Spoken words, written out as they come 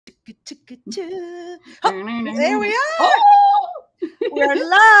Oh, there we are. Oh! We're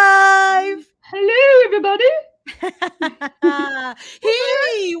live. Hello, everybody.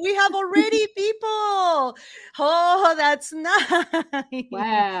 Hey, we have already people. Oh, that's nice.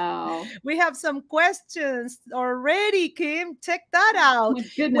 Wow. We have some questions already, Kim. Check that out. My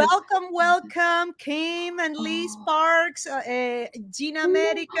goodness. Welcome, Kim and Lee Sparks, Gina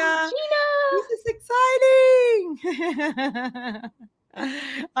America. Gina. This is exciting.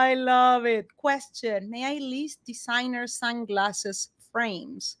 I love it. Question: may I list designer sunglasses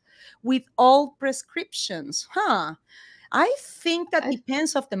frames with all prescriptions? I think that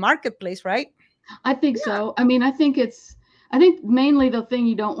depends of the marketplace, right? I think so. I mean, I think mainly the thing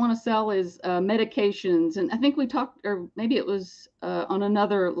you don't want to sell is medications. And I think we talked, or maybe it was on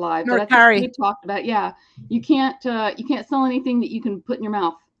another live, but I think we talked about, you can't sell anything that you can put in your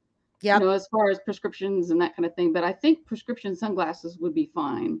mouth. Yeah. You know, as far as prescriptions and that kind of thing. But I think prescription sunglasses would be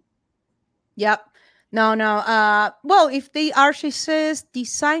fine. Yep. No. Well, if they are, she says,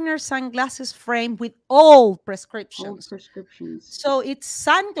 designer sunglasses frame with all prescriptions. All prescriptions. So it's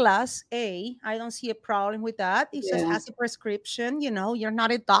sunglass A. I don't see a problem with that. It just has a prescription. You know, you're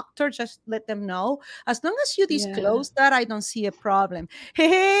not a doctor. Just let them know. As long as you disclose that, I don't see a problem.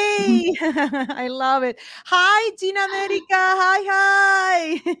 Hey, I love it. Hi, Gina America.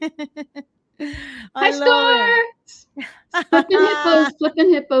 Hi. Hi, Star. Flippin'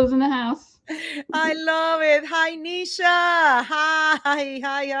 hippos in the house. I love it. Hi, Nisha. Hi.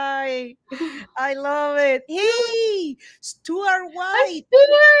 I love it. Hey, Stuart White. Hi,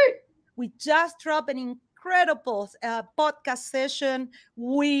 Stuart. We just dropped an incredible podcast session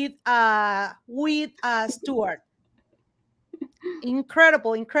with Stuart.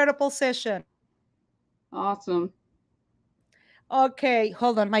 Incredible session. Awesome. Okay,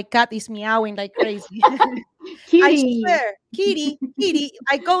 hold on. My cat is meowing like crazy. Kitty. I swear, Kitty.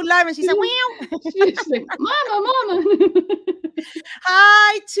 I go live and she's like, meow. She's like, Mama.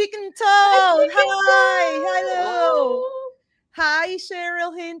 Hi, Chicken Toad. Hi. Hello. Oh. Hi,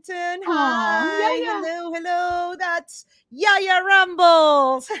 Cheryl Hinton. Hi. Hello. That's Yaya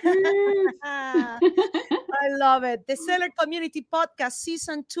Rambles. I love it. The Seller Community Podcast,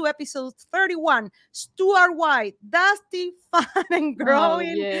 Season 2, Episode 31. Stuart White, Dusty, Fun, and Growing.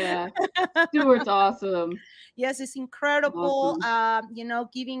 Oh, yeah. Stuart's awesome. Yes, it's incredible. Awesome.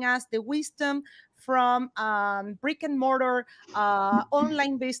 Giving us the wisdom from brick and mortar,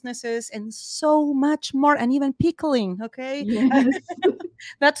 online businesses, and so much more, and even pickling. Okay. Yes.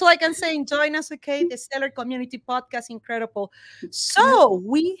 That's all I can say. Join us. Okay. The Seller Community Podcast, incredible. So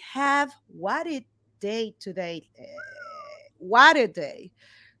we have what a day today. What a day.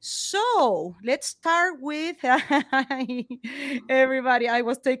 So let's start with everybody. I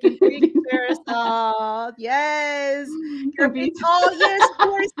was taking pictures. Yes. Yes, Stuart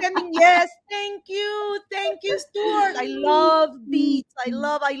is coming. Yes. Thank you, Stuart. I love beats. I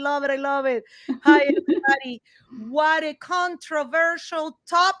love it. Hi, everybody. What a controversial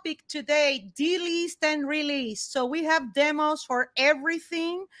topic today. Delist and Relist. So we have demos for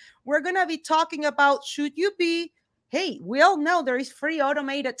everything. We're going to be talking about, should you be, hey, we all know there is free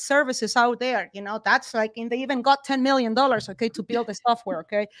automated services out there. That's like, and they even got $10 million, okay, to build the software,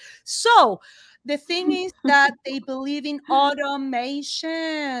 okay? So the thing is that they believe in automation.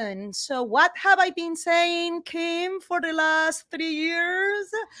 So what have I been saying, Kim, for the last 3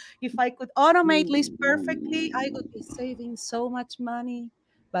 years? If I could automate lists perfectly, I would be saving so much money.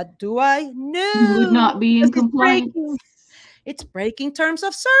 But do I? No. You would not be in compliance. It's breaking terms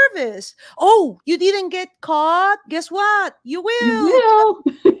of service. Oh, you didn't get caught? Guess what? You will. You will.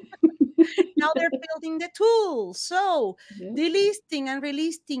 Now they're building the tools. So delisting and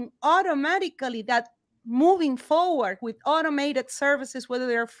relisting automatically, that moving forward with automated services, whether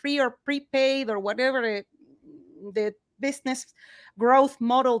they're free or prepaid or whatever the business growth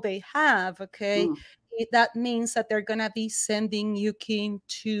model they have, okay? That means that they're going to be sending you, Kim,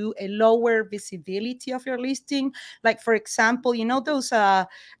 to a lower visibility of your listing. Like, for example, those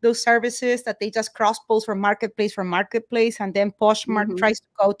services that they just cross-post from marketplace, and then Poshmark tries to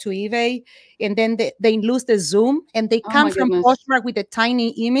go to eBay, and then they lose the zoom, and they come from Poshmark with a tiny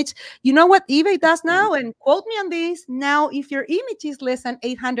image. You know what eBay does now? And quote me on this. Now, if your image is less than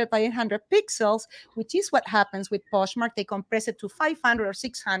 800 by 800 pixels, which is what happens with Poshmark, they compress it to 500 or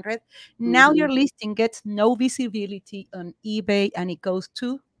 600. Now your listing gets no visibility on eBay, and it goes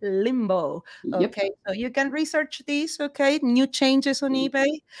to limbo. Okay, so you can research this. Okay, new changes on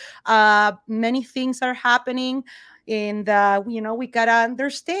eBay. Many things are happening. And, we got to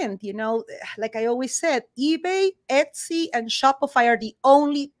understand, like I always said, eBay, Etsy, and Shopify are the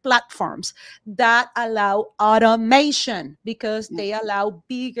only platforms that allow automation because they allow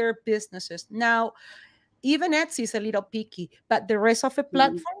bigger businesses. Now, even Etsy is a little picky, but the rest of the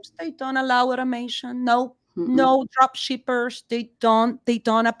platforms, they don't allow automation. No, no drop shippers. They don't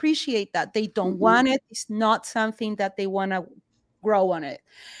appreciate that. They don't want it. It's not something that they want to grow on it.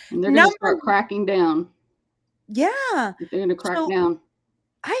 And they're going to start cracking down. Yeah. They're going to crack down.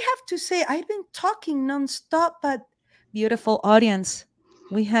 I have to say, I've been talking nonstop, but beautiful audience,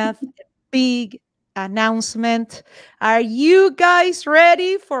 we have a big announcement. Are you guys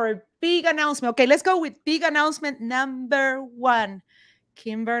ready for a big announcement? Okay, let's go with big announcement number 1.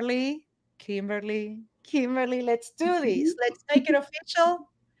 Kimberly, let's do this. Let's make it official.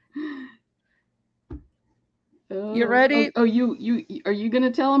 You ready? Oh, you are you going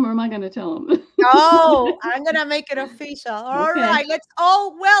to tell them or am I going to tell them? Oh, I'm going to make it official. All right, let's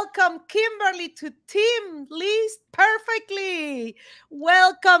all welcome Kimberly to Team List Perfectly.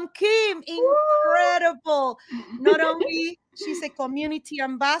 Welcome, Kim. Incredible. Not only she's a community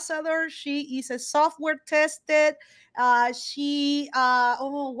ambassador, she is a software tested. She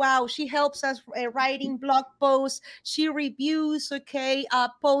helps us writing blog posts. She reviews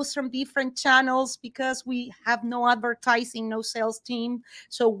posts from different channels because we have no advertising, no sales team,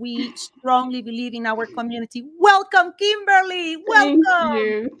 so we strongly believe in our community. Welcome, Kimberly.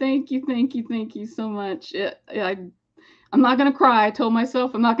 Welcome. Thank you so much. I'm not going to cry. I told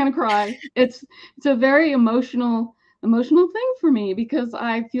myself I'm not going to cry. It's a very emotional thing for me because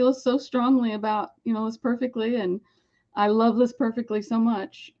I feel so strongly about List Perfectly, and I love List Perfectly so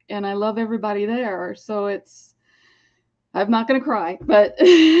much, and I love everybody there. So I'm not going to cry, but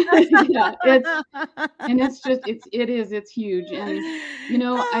yeah, it's huge. And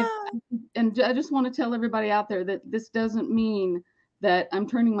I just want to tell everybody out there that this doesn't mean that I'm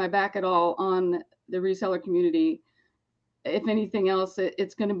turning my back at all on the reseller community. If anything else,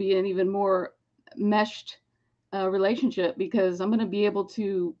 it's going to be an even more meshed relationship because I'm going to be able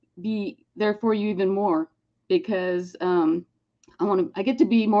to be there for you even more because I get to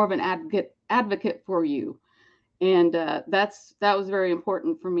be more of an advocate for you. And that was very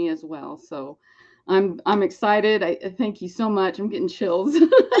important for me as well. So I'm excited. I thank you so much. I'm getting chills.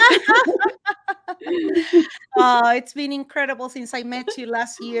 It's been incredible since I met you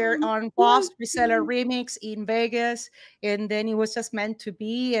last year on Boss Reseller Remix in Vegas, and then it was just meant to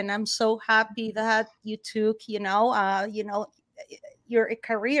be. And I'm so happy that you took, your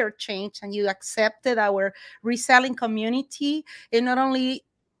career change and you accepted our reselling community, and not only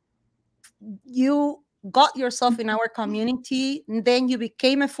you got yourself in our community, and then you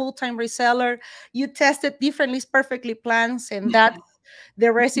became a full-time reseller. You tested different List Perfectly plans, and that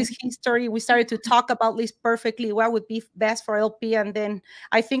the rest is history. We started to talk about List Perfectly, what would be best for LP, and then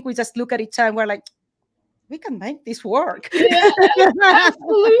I think we just look at each other and we're like, we can make this work. Yeah,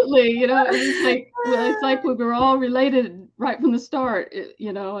 absolutely. It's like we were all related right from the start.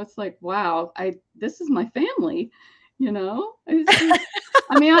 It's like, wow, this is my family. I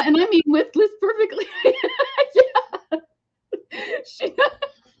mean with List Perfectly. Yeah.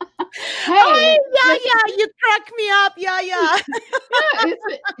 Hey, yeah, you crack me up. Yeah.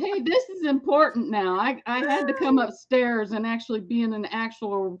 Hey, this is important now. I had to come upstairs and actually be in an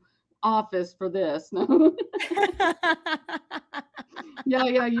actual office for this. No.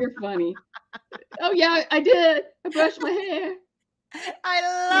 Yeah, you're funny. Oh yeah, I did. I brushed my hair. I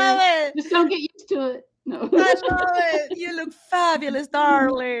love it. Just don't get used to it. No. I love it. You look fabulous,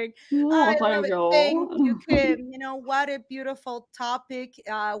 darling. I love it. Thank you, Kim. What a beautiful topic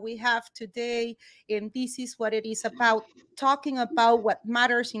we have today. And this is what it is about, talking about what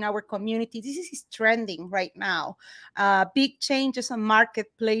matters in our community. This is trending right now. Big changes on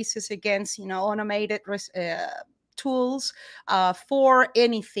marketplaces against, automated tools for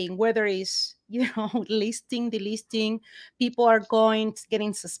anything, whether it's listing, delisting. People are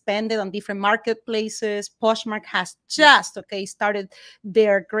getting suspended on different marketplaces. Poshmark has just started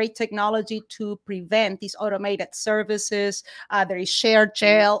their great technology to prevent these automated services. There is share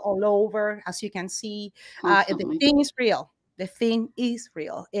jail all over, as you can see. The thing is real. The thing is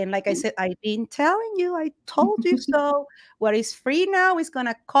real. And like I said, I've been telling you, I told you so. What is free now is going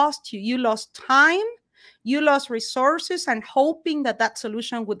to cost you. You lost time. You lost resources and hoping that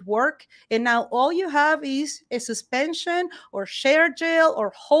solution would work. And now all you have is a suspension or share jail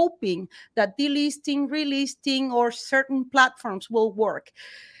or hoping that delisting, relisting, or certain platforms will work.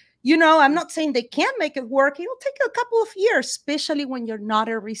 I'm not saying they can't make it work. It'll take a couple of years, especially when you're not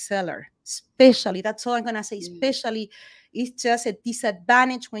a reseller. Especially, that's all I'm going to say, especially It's just a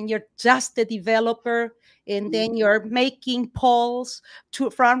disadvantage when you're just a developer and then you're making polls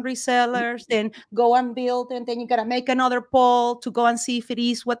from resellers, then go and build, and then you got to make another poll to go and see if it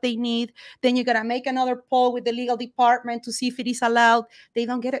is what they need. Then you got to make another poll with the legal department to see if it is allowed. They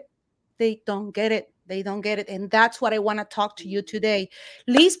don't get it. They don't get it. They don't get it. And that's what I want to talk to you today.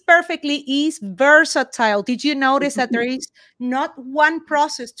 List perfectly is versatile. Did you notice that there is not one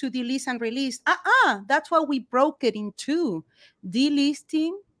process to delist and release? That's why we broke it in two.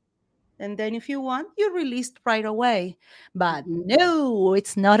 Delisting, and then if you want, you release right away. But no,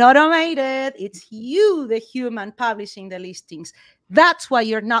 it's not automated. It's you, the human, publishing the listings. That's why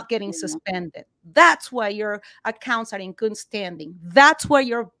you're not getting suspended. That's why your accounts are in good standing. That's why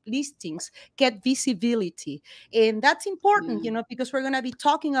your listings get visibility. And that's important, because we're going to be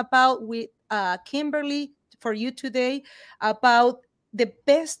talking about with Kimberly for you today about the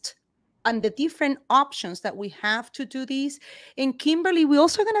best and the different options that we have to do this. And Kimberly, we're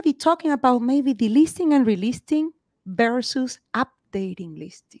also going to be talking about maybe delisting and relisting versus updating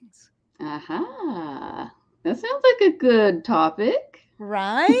listings. Aha. That sounds like a good topic.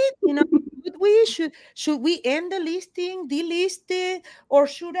 Right? Should we end the listing, delist it, or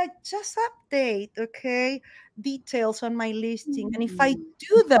should I just update, details on my listing? And if I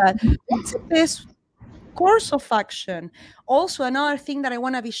do that, what's the best course of action? Also, another thing that I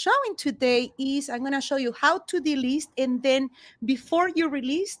want to be showing today is I'm going to show you how to delist, and then before you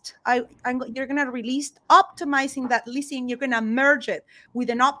release, you're going to release optimizing that listing. You're going to merge it with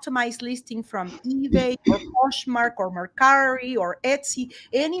an optimized listing from eBay or Poshmark or Mercari or Etsy,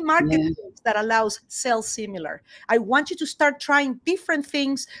 any marketplace that allows sell similar. I want you to start trying different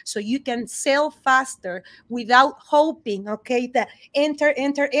things so you can sell faster without hoping, that enter,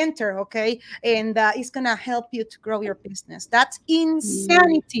 and it's going to help you to grow your business. That's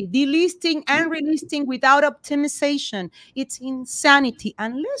insanity. Delisting and relisting without optimization. It's insanity.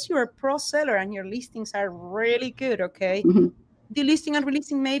 Unless you're a pro seller and your listings are really good, Delisting and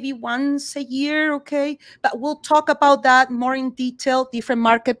releasing maybe once a year, But we'll talk about that more in detail. Different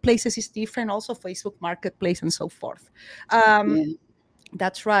marketplaces is different, also Facebook Marketplace and so forth.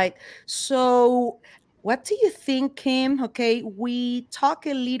 That's right. So what do you think, Kim? We talk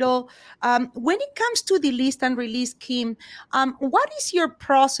a little. When it comes to the list and release, Kim, what is your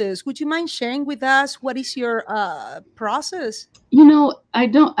process? Would you mind sharing with us what is your process?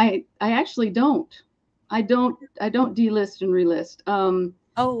 I actually don't. I don't delist and relist.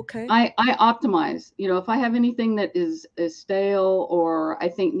 I optimize. If I have anything that is stale or I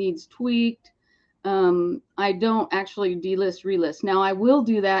think needs tweaked, I don't actually delist, relist. Now I will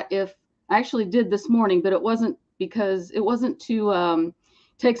do that if I actually did this morning, but it wasn't to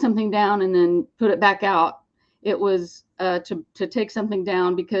take something down and then put it back out. It was to take something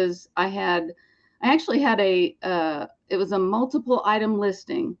down because I actually had it was a multiple item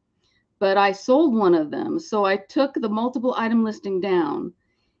listing, but I sold one of them. So I took the multiple item listing down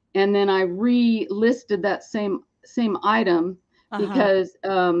and then I relisted that same item because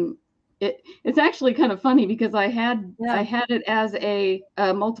it's actually kind of funny because I had it as a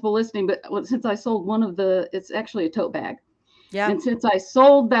multiple listing, but since I sold one of it's actually a tote bag. And since I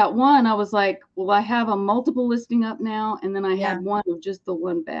sold that one, I was like, well, I have a multiple listing up now, and then I had one of just the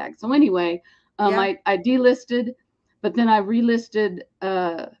one bag. So anyway, I delisted, but then I relisted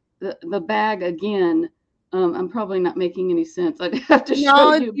the bag again. I'm probably not making any sense. I'd have to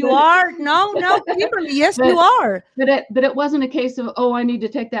show you. You are. No, Kimberly, yes, you are. But it wasn't a case of, I need to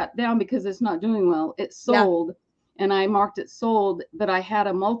take that down because it's not doing well. It's sold, and I marked it sold, but I had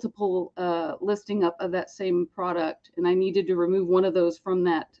a multiple listing up of that same product, and I needed to remove one of those from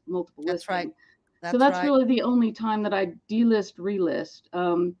that multiple listing. That's so that's really the only time that I delist, relist.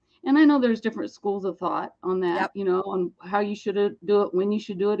 And I know there's different schools of thought on that, on how you should do it, when you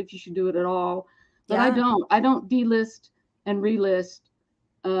should do it, if you should do it at all. But I don't delist and relist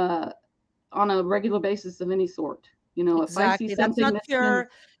on a regular basis of any sort. If I see something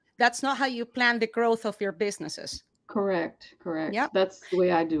that's not how you plan the growth of your businesses. Correct. Yep. That's the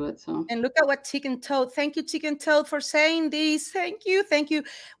way I do it. So. And look at what Chicken Toad. Thank you, Chicken Toad, for saying this. Thank you.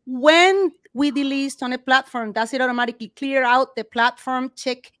 When we delist on a platform, does it automatically clear out the platform?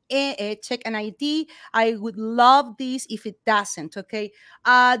 Check an ID. I would love this if it doesn't.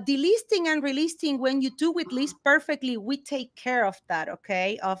 Delisting and relisting, when you do it list perfectly, we take care of that. Of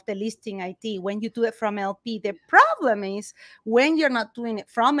the listing ID. When you do it from LP, the problem is when you're not doing it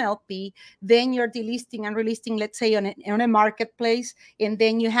from LP, then you're delisting and relisting, let's say on a marketplace, and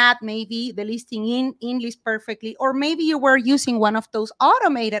then you had maybe the listing in list perfectly, or maybe you were using one of those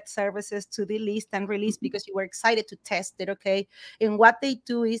automated services to delist and release because you were excited to test it. And what they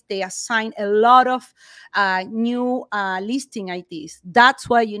do is services, they assign a lot of new listing IDs. That's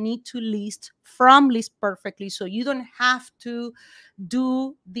why you need to list from List Perfectly, so you don't have to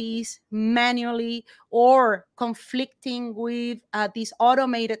do this manually or conflicting with these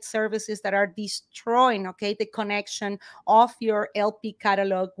automated services that are destroying, okay, the connection of your LP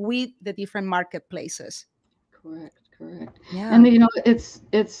catalog with the different marketplaces. Correct. Yeah. And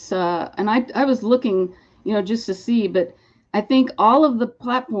it's and I was looking, just to see, but I think all of the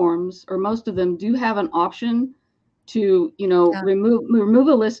platforms, or most of them, do have an option to, remove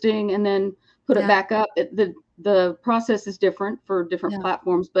a listing and then put it back up. The process is different for different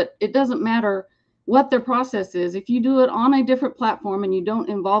platforms, but it doesn't matter what their process is. If you do it on a different platform and you don't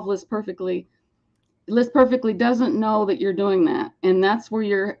involve List Perfectly doesn't know that you're doing that, and that's where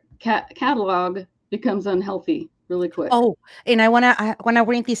your catalog becomes unhealthy really quick. Oh, and I wanna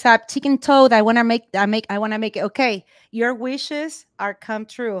bring this up. Chicken Toad, I wanna make it okay. Your wishes are come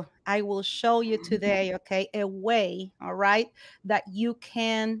true. I will show you today, okay, a way, all right, that you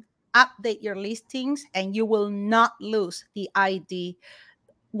can update your listings and you will not lose the ID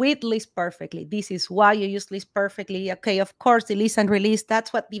with List Perfectly. This is why you use List Perfectly. Okay, of course, Delist and Relist,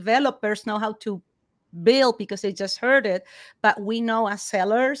 that's what developers know how to build because they just heard it. But we know as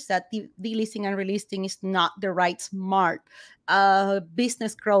sellers that delisting and relisting is not the right smart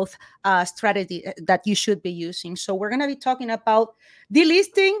business growth strategy that you should be using. So we're going to be talking about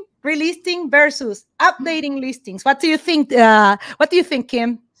delisting, relisting versus updating listings. What do you think? What do you think,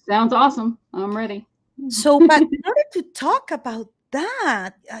 Kim? Sounds awesome. I'm ready. So, but in order to talk about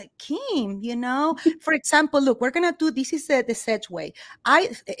that, Kim, for example, look, we're gonna do this is the Sedge way.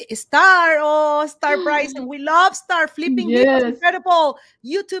 Star Bryson, we love Star Flipping. Yes. Incredible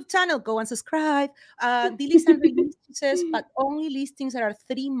YouTube channel. Go and subscribe. Delist and Relist says, but only listings that are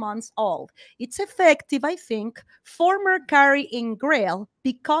 3 months old. It's effective, I think, for Mercari and Grail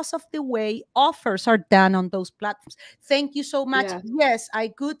because of the way offers are done on those platforms. Thank you so much. Yes, I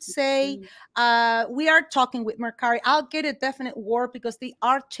could say we are talking with Mercari. I'll get a definite word because they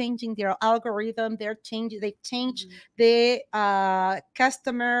are changing their algorithm. They changed the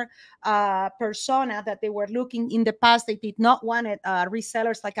customer persona that they were looking in the past. They did not want it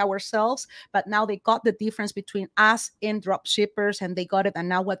resellers like ourselves, but now they got the difference between us and drop shippers, and they got it. And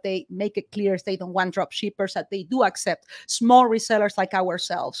now what they make it clear is they don't want drop shippers, that they do accept small resellers like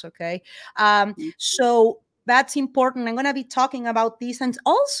ourselves. Okay. So that's important. I'm going to be talking about this. And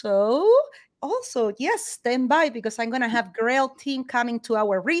also, yes, stand by because I'm going to have Grail team coming to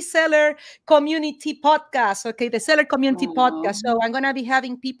our reseller community podcast. Okay, the seller community podcast. So I'm going to be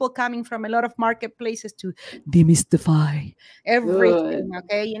having people coming from a lot of marketplaces to demystify everything. Good.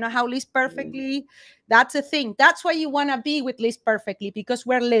 Okay, you know how List Perfectly, that's a thing. That's why you want to be with List Perfectly, because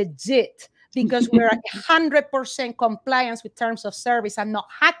we're legit. Because we're 100% compliance with terms of service. I'm not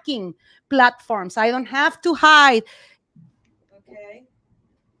hacking platforms. I don't have to hide. Okay.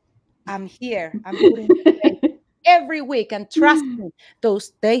 I'm here. I'm putting every week. And trust me,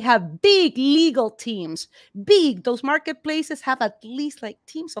 they have big legal teams. Those marketplaces have at least like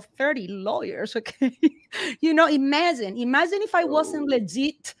teams of 30 lawyers. Okay. Imagine if I wasn't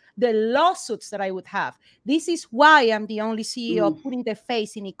legit, the lawsuits that I would have. This is why I'm the only CEO putting the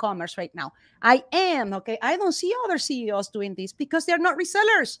face in e-commerce right now. I am, okay? I don't see other CEOs doing this because they're not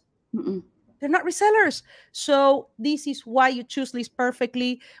resellers. They're not resellers. So this is why you choose List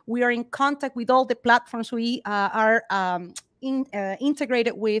Perfectly. We are in contact with all the platforms we are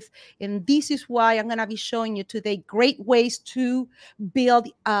integrated with. And this is why I'm going to be showing you today great ways to build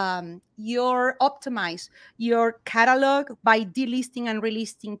optimize your catalog by delisting and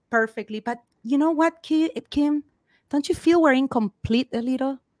relisting perfectly. But you know what, Kim? Don't you feel we're incomplete a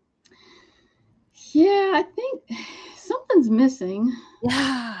little? Yeah, I think something's missing.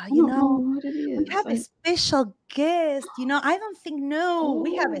 Yeah, I don't know what it is. We have a special guest. I don't think,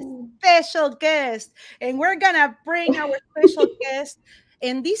 we have a special guest, and we're gonna bring our special guest.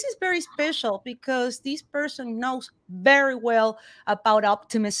 And this is very special because this person knows very well about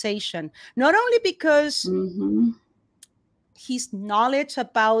optimization. Not only because his knowledge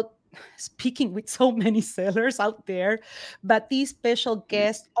about speaking with so many sellers out there, but this special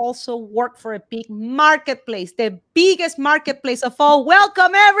guest also worked for a big marketplace, the biggest marketplace of all.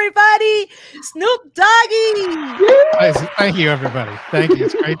 Welcome, everybody, Snoop Doggy. Thank you, everybody. Thank you.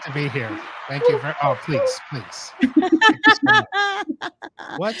 It's great to be here. Thank you. Please. Thank you so much.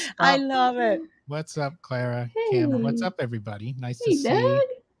 What's up? I love it. What's up, Clara? Kim? What's up, everybody? Nice to see. Doug.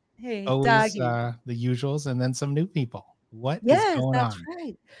 Hey, always the usuals, and then some new people. What is going that's on?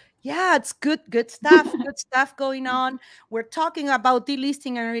 right. Yeah, it's good stuff. Good stuff going on. We're talking about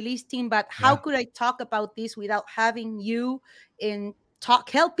delisting and relisting, but how could I talk about this without having you in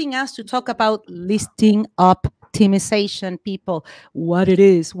helping us to talk about listing optimization, people. What it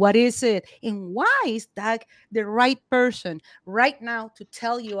is, what is it, and why is that the right person right now to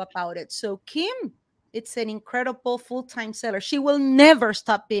tell you about it? So Kim, it's an incredible full-time seller. She will never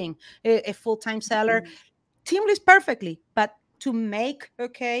stop being a full-time seller. Team lists perfectly, but to make,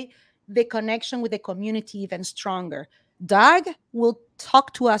 the connection with the community even stronger. Doug will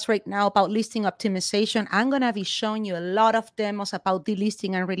talk to us right now about listing optimization. I'm going to be showing you a lot of demos about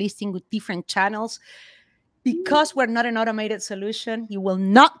delisting and relisting with different channels. Because we're not an automated solution, you will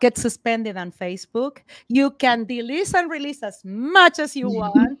not get suspended on Facebook. You can delist and release as much as you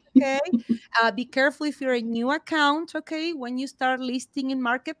want, okay? Be careful if you're a new account, okay? When you start listing in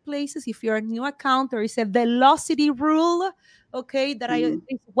marketplaces, if you're a new account, there is a velocity rule, okay, that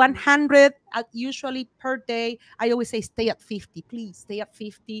it's 100 usually per day. I always say stay at 50. Please stay at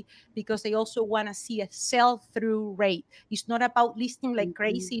 50 because they also want to see a sell-through rate. It's not about listing like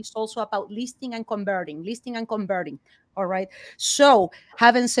crazy. It's also about listing and converting. All right. So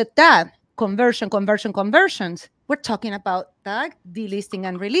having said that, conversions, we're talking about that delisting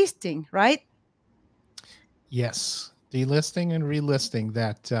and relisting, right? Yes. Delisting and relisting,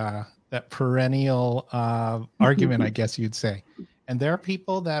 that perennial argument, I guess you'd say. And there are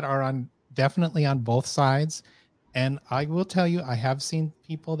people that are definitely on both sides. And I will tell you, I have seen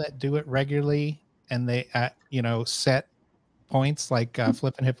people that do it regularly and they, set points like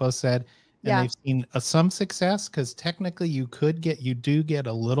Flippin Hippos said, and they've seen some success because technically you do get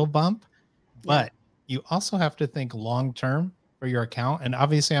a little bump, but you also have to think long-term for your account. And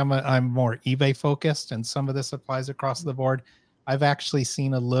obviously I'm more eBay focused and some of this applies across the board. I've actually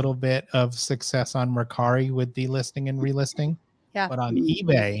seen a little bit of success on Mercari with delisting and relisting, but on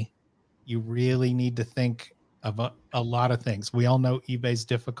eBay, you really need to think of a lot of things. We all know eBay's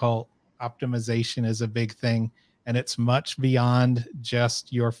difficult. Optimization is a big thing, and it's much beyond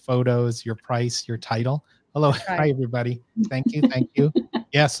just your photos, your price, your title. Hello. Hi, everybody. Thank you.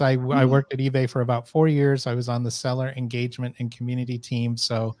 Yes, I worked at eBay for about 4 years. I was on the seller engagement and community team.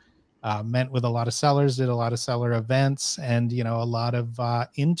 So met with a lot of sellers, did a lot of seller events, and a lot of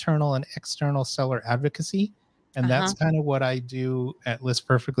internal and external seller advocacy. And that's kind of what I do at List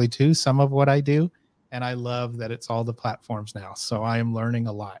Perfectly too. Some of what I do. And I love that it's all the platforms now. So I am learning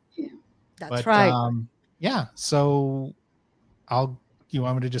a lot. That's right. So you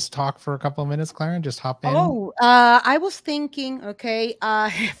want me to just talk for a couple of minutes, Clara, and just hop in? Oh, I was thinking,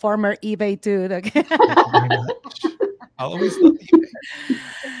 former eBay dude. Okay. I'll always love eBay.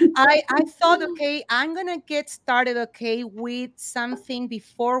 I thought, I'm going to get started, with something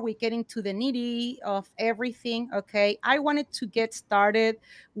before we get into the nitty of everything, I wanted to get started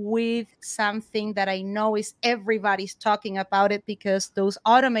with something that I know is everybody's talking about it because those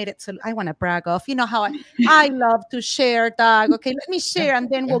automated, I want to brag off, you know how I love to share, Doug. Okay, let me share and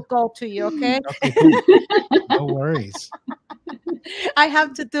then we'll go to you, okay? Okay, cool. No worries. I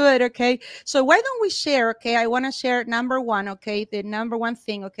have to do it, So why don't we share, I want to share number one, the number one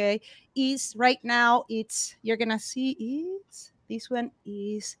thing, is right now you're going to see this one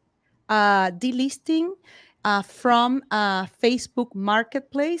is delisting from Facebook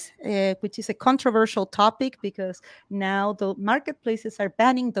Marketplace, which is a controversial topic because now the marketplaces are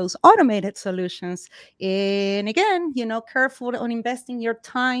banning those automated solutions. And again, careful on investing your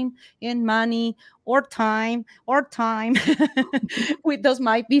time and money or time with those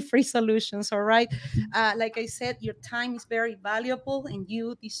might be free solutions. All right. Like I said, your time is very valuable and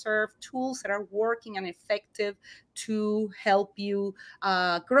you deserve tools that are working and effective to help you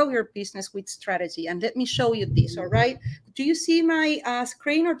grow your business with strategy. And let me show you this. All right. Do you see my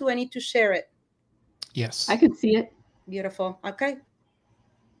screen or do I need to share it? Yes. I can see it. Beautiful. Okay.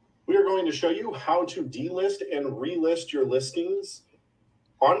 We are going to show you how to delist and relist your listings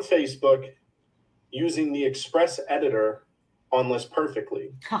on Facebook using the Express editor on List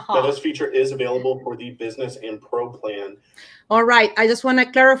Perfectly. Now, this feature is available for the Business and Pro plan. All right. I just want to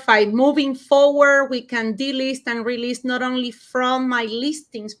clarify. Moving forward, we can delist and relist not only from my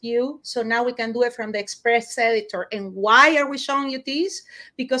listings view. So now we can do it from the Express editor. And why are we showing you this?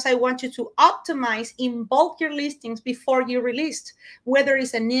 Because I want you to optimize in bulk your listings before you relist, whether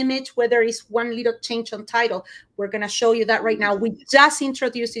it's an image, whether it's one little change on title. We're going to show you that right now. We just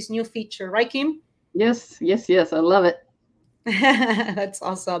introduced this new feature, right, Kim? Yes. I love it. That's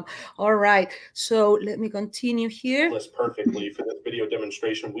awesome. All right. So let me continue here. List Perfectly. For this video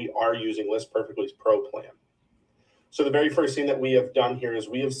demonstration, we are using List Perfectly's Pro plan. So the very first thing that we have done here is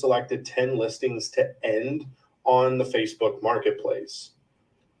we have selected 10 listings to end on the Facebook Marketplace.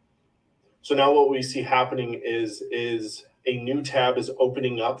 So now what we see happening is a new tab is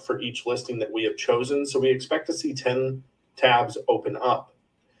opening up for each listing that we have chosen. So we expect to see 10 tabs open up.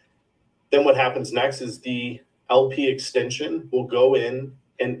 Then what happens next is the LP extension will go in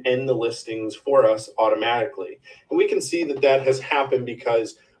and end the listings for us automatically. And we can see that that has happened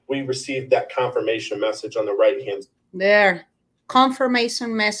because we received that confirmation message on the right-hand. There,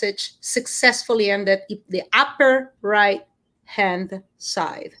 confirmation message successfully ended in the upper right-hand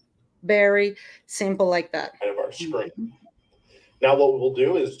side. Very simple like that. Of our screen. Now what we'll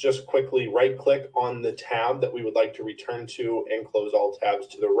do is just quickly right-click on the tab that we would like to return to and close all tabs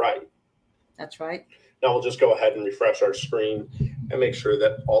to the right. That's right. Now we'll just go ahead and refresh our screen and make sure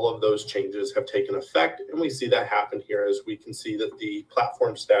that all of those changes have taken effect. And we see that happen here as we can see that the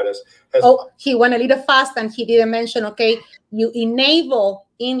platform status has... Oh, he went a little fast and he didn't mention, okay, you enable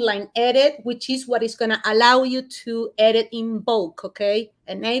inline edit, which is what is going to allow you to edit in bulk, okay?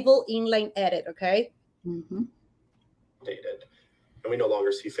 Enable inline edit, okay? Updated. And we no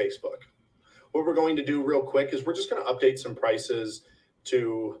longer see Facebook. What we're going to do real quick is we're just going to update some prices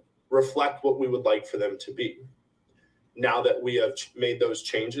to reflect what we would like for them to be. Now that we have made those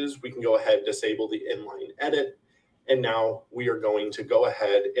changes, we can go ahead and disable the inline edit. And now we are going to go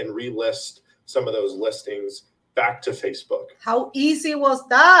ahead and relist some of those listings back to Facebook. How easy was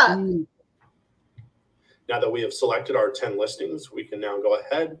that? Now that we have selected our 10 listings, we can now go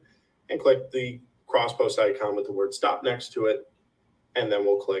ahead and click the cross post icon with the word stop next to it. And then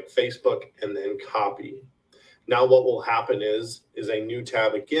we'll click Facebook and then copy. Now what will happen is a new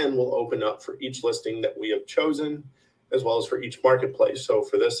tab again will open up for each listing that we have chosen, as well as for each marketplace. So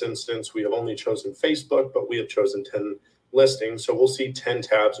for this instance, we have only chosen Facebook, but we have chosen 10 listings. So we'll see 10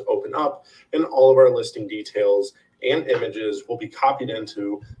 tabs open up and all of our listing details and images will be copied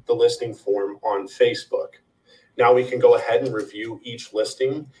into the listing form on Facebook. Now we can go ahead and review each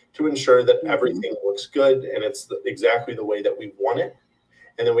listing to ensure that everything looks good and it's exactly the way that we want it.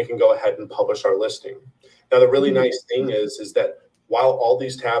 And then we can go ahead and publish our listing. Now, the really nice thing is that while all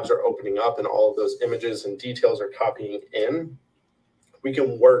these tabs are opening up and all of those images and details are copying in, we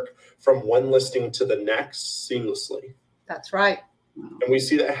can work from one listing to the next seamlessly. That's right. And we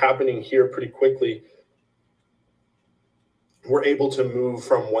see that happening here pretty quickly. We're able to move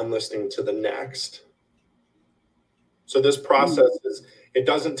from one listing to the next. So this process it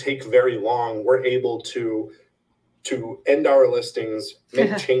doesn't take very long. We're able to end our listings,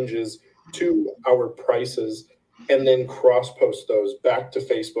 make changes to our prices, and then cross-post those back to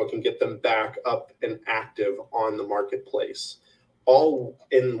Facebook and get them back up and active on the marketplace, all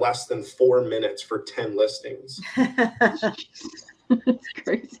in less than 4 minutes for 10 listings. That's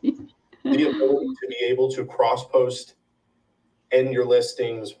crazy. The ability to be able to cross-post, end your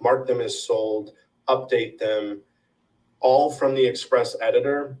listings, mark them as sold, update them, all from the Express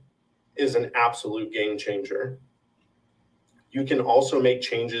editor is an absolute game changer. You can also make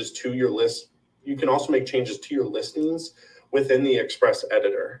changes to your list. You can also make changes to your listings within the Express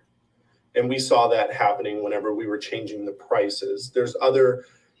editor. And we saw that happening whenever we were changing the prices. There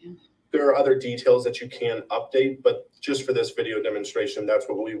are other details that you can update, but just for this video demonstration, that's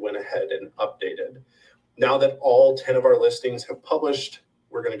what we went ahead and updated. Now that all 10 of our listings have published,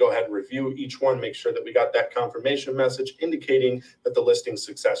 we're going to go ahead and review each one, make sure that we got that confirmation message indicating that the listing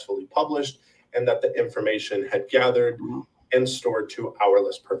successfully published and that the information had gathered and stored to our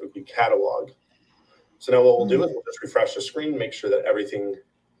List Perfectly catalog. So now what we'll do is we'll just refresh the screen, make sure that everything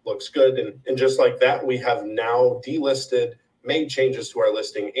looks good. And just like that, we have now delisted, made changes to our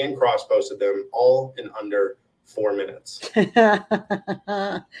listing, and cross-posted them all in under 4 minutes.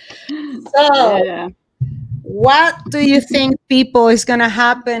 What do you think, people, is going to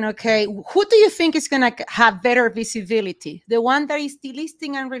happen? Okay, who do you think is going to have better visibility? The one that is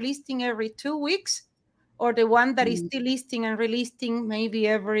delisting and relisting every 2 weeks, or the one that is delisting and relisting maybe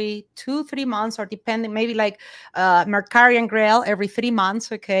every 2-3 months, or depending, maybe like Mercari and Grail every 3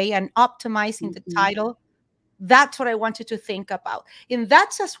 months, okay, and optimizing the title? That's what I want you to think about. And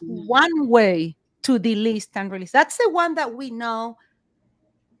that's just one way to delist and relist. That's the one that we know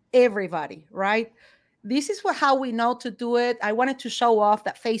everybody, right? This is how we know to do it. I wanted to show off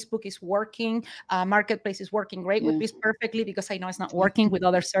that Facebook is working. Marketplace is working great with this perfectly, because I know it's not working with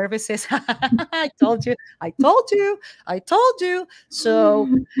other services. I told you. So,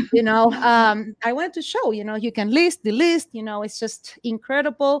 I wanted to show, you can list, delist, it's just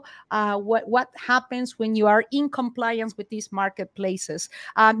incredible what happens when you are in compliance with these marketplaces.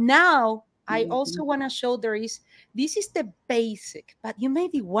 Now, I also want to show this is the basic, but you may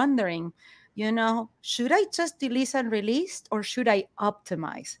be wondering, should I just delist and relist, or should I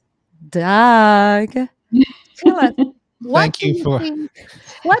optimize? Doug, tell us, what do you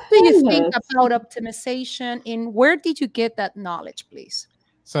think about optimization, and where did you get that knowledge, please?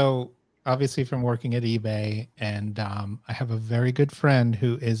 So obviously from working at eBay, and I have a very good friend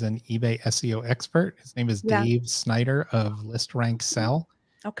who is an eBay SEO expert. His name is Dave Snyder of List Rank Sell.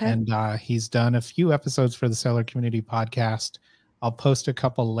 Okay. And he's done a few episodes for the Seller Community Podcast. I'll post a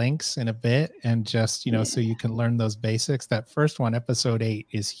couple links in a bit, and just, so you can learn those basics. That first one, episode 8,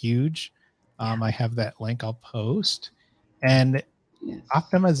 is huge. I have that link I'll post. And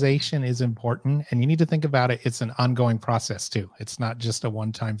optimization is important, and you need to think about it. It's an ongoing process too. It's not just a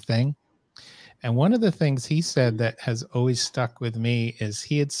one-time thing. And one of the things he said that has always stuck with me is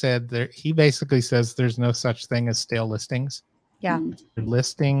he had said that he basically says there's no such thing as stale listings. Yeah. Your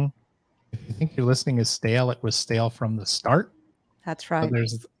listing, if you think your listing is stale, it was stale from the start. That's right. So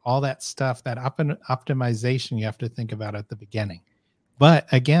there's all that stuff, that optimization you have to think about at the beginning. But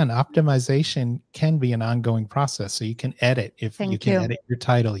again, optimization can be an ongoing process. So you can edit. If you can edit your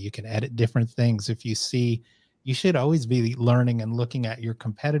title, you can edit different things. If you see, you should always be learning and looking at your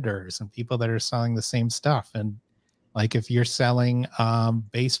competitors and people that are selling the same stuff. And like if you're selling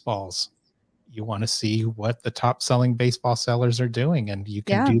baseballs, you want to see what the top selling baseball sellers are doing, and you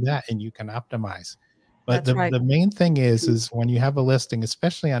can do that, and you can optimize. But the main thing is when you have a listing,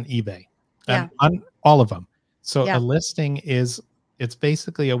 especially on eBay, on all of them. So a listing it's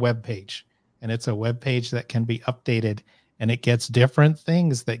basically a web page, and it's a web page that can be updated, and it gets different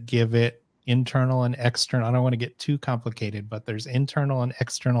things that give it internal and external. I don't want to get too complicated, but there's internal and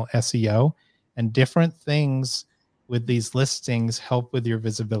external SEO, and different things with these listings help with your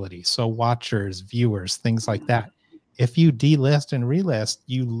visibility. So watchers, viewers, things like that. If you delist and relist,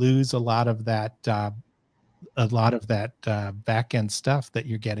 you lose a lot of that back end stuff that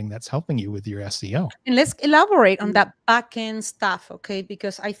you're getting that's helping you with your SEO. And let's elaborate on that back end stuff, okay?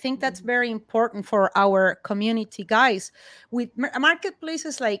 Because I think that's very important for our community, guys. With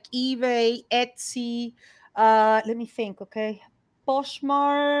marketplaces like eBay, Etsy, let me think, okay?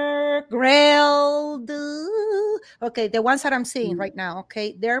 Poshmark, Grail, okay, the ones that I'm seeing right now,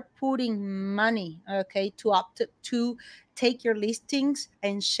 okay, they're putting money, okay, to take your listings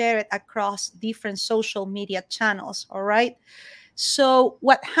and share it across different social media channels. All right. So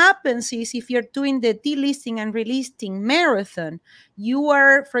what happens is if you're doing the delisting and relisting marathon, you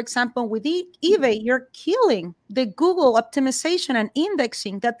are, for example, with eBay, you're killing the Google optimization and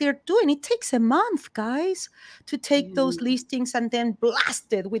indexing that they're doing. It takes a month, guys, to take those listings and then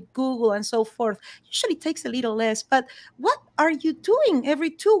blast it with Google and so forth. Usually it takes a little less, but what are you doing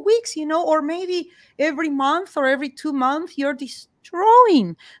every 2 weeks, or maybe every month or every 2 months? You're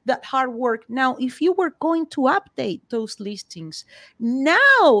destroying that hard work. Now, if you were going to update those listings,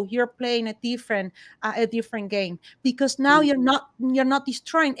 now you're playing a different game, because now you're not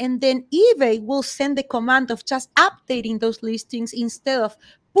destroying, and then eBay will send the command of just updating those listings instead of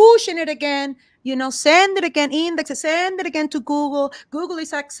pushing it again, send it again, index it, send it again to Google. Google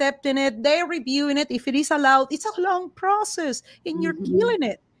is accepting it, they're reviewing it. If it is allowed, it's a long process, and you're killing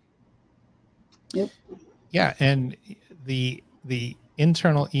it. Yeah, and the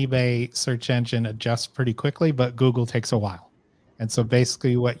internal eBay search engine adjusts pretty quickly, but Google takes a while. And so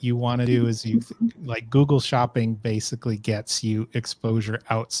basically what you want to do is like Google Shopping basically gets you exposure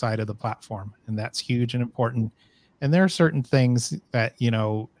outside of the platform. And that's huge and important. And there are certain things that,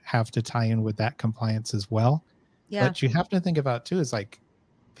 have to tie in with that compliance as well. Yeah. But you have to think about too, is like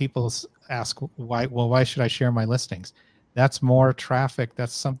people ask, why should I share my listings? That's more traffic.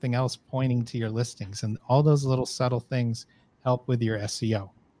 That's something else pointing to your listings. And all those little subtle things help with your SEO.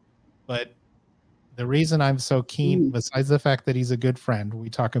 But the reason I'm so keen, besides the fact that he's a good friend, we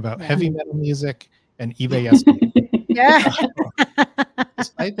talk about heavy metal music and eBay SEO. Yeah.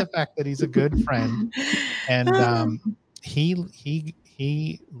 Despite the fact that he's a good friend, and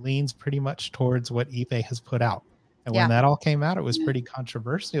he leans pretty much towards what eBay has put out. And when that all came out, it was pretty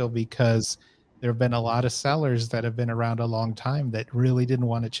controversial, because there have been a lot of sellers that have been around a long time that really didn't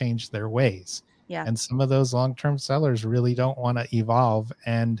want to change their ways. Yeah. And some of those long-term sellers really don't want to evolve.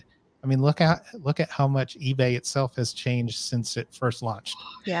 And I mean, look at how much eBay itself has changed since it first launched.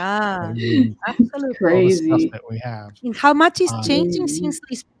 Yeah, I mean, absolutely crazy. All the stuff that we have. And how much is changing since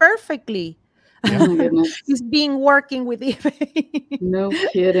this perfectly? Oh my goodness. It's being working with eBay. No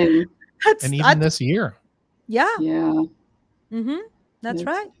kidding. And even this year. Yeah. Yeah. Mm-hmm. That's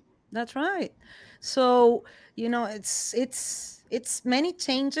right. That's right. So, it's many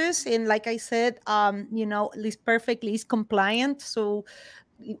changes. And like I said, List Perfectly is compliant. So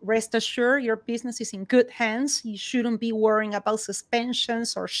rest assured your business is in good hands. You shouldn't be worrying about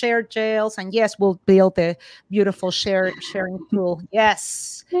suspensions or share jails. And yes, we'll build a beautiful sharing tool.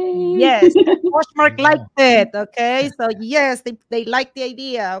 Yes. Yes. Poshmark liked it. Okay. So yes, they like the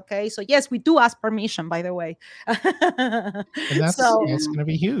idea. Okay. So yes, we do ask permission, by the way. And that's going to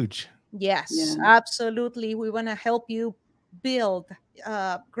be huge. Yes, absolutely. We want to help you build,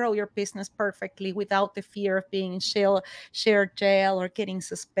 grow your business perfectly without the fear of being in shared jail or getting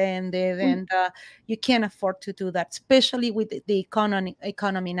suspended. And you can't afford to do that, especially with the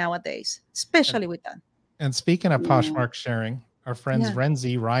economy nowadays, especially with that. And speaking of Poshmark sharing, our friends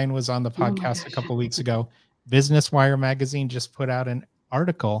Renzi, Ryan was on the podcast a couple weeks ago. Business Wire magazine just put out an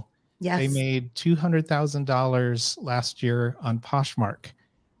article. Yes. They made $200,000 last year on Poshmark,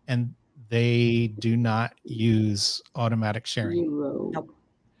 and they do not use automatic sharing.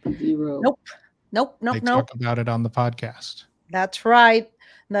 Zero. Nope. They talk about it on the podcast. That's right.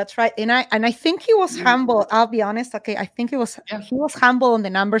 And I think he was humble. I'll be honest. Okay. I think he was humble on the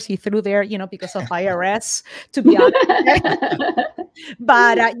numbers he threw there, because of IRS, to be honest.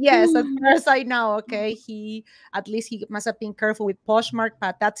 But yes, as far as I know, okay, at least he must have been careful with Poshmark,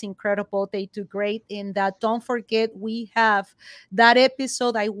 but that's incredible. They do great in that. Don't forget, we have that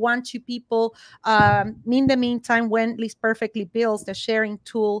episode. I want you people, in the meantime, when List Perfectly builds the sharing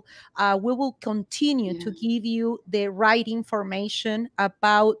tool, we will continue to give you the right information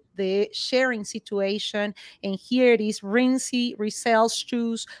about the sharing situation. And here it is: Rinsey resells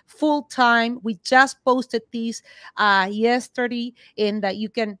shoes full time. We just posted this yesterday, and that you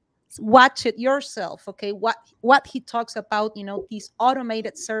can watch it yourself. Okay, what he talks about, these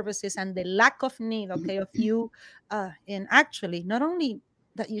automated services and the lack of need, okay, of you, and actually not only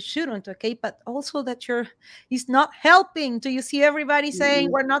that you shouldn't, okay, but also that it's not helping. Do you see everybody saying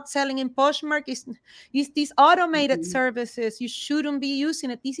we're not selling in Poshmark? It's these automated services. You shouldn't be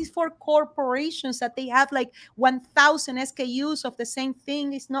using it. This is for corporations that they have like 1,000 SKUs of the same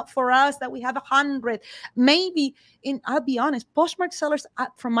thing. It's not for us that we have 100. Maybe I'll be honest, Poshmark sellers,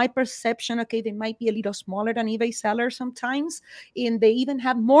 from my perception, okay, they might be a little smaller than eBay sellers sometimes, and they even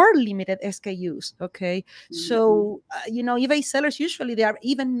have more limited SKUs. Okay, so eBay sellers usually they are.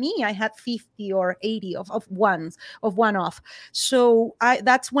 Even me, I had 50 or 80 of one-off. So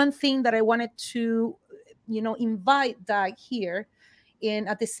that's one thing that I wanted to, invite Doug here, and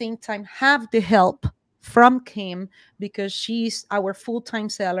at the same time have the help from Kim, because she's our full-time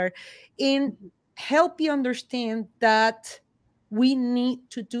seller, and help you understand that we need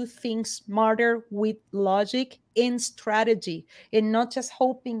to do things smarter with logic and strategy, and not just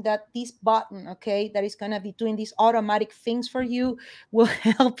hoping that this button, okay, that is going to be doing these automatic things for you will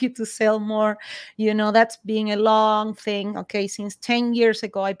help you to sell more. That's being a long thing. Okay, since 10 years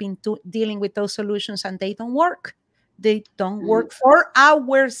ago, I've been dealing with those solutions, and they don't work. They don't work for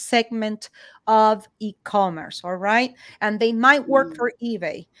our segment of e-commerce, all right? And they might work for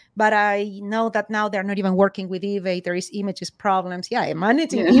eBay, but I know that now they're not even working with eBay. There is images problems. Yeah,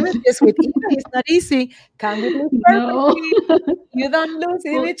 managing images with eBay is not easy. Can we do perfectly? You don't lose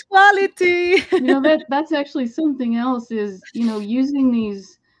image quality. That's actually something else is, using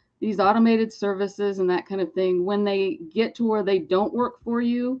these automated services and that kind of thing, when they get to where they don't work for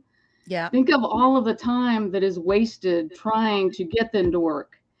you. Yeah. Think of all of the time that is wasted trying to get them to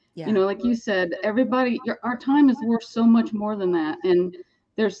work. Yeah. Like you said, our time is worth so much more than that. And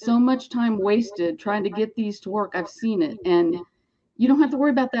there's so much time wasted trying to get these to work. I've seen it. And you don't have to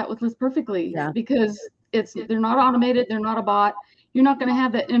worry about that with List Perfectly, because they're not automated. They're not a bot. You're not going to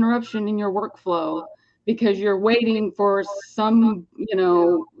have that interruption in your workflow because you're waiting for some,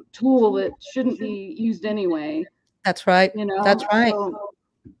 tool that shouldn't be used anyway. That's right. That's right.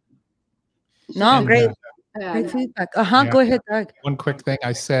 No, great feedback. Go ahead, Doug. One quick thing.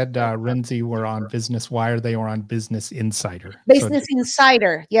 I said Renzi were on Business Wire. They were on Business Insider. Business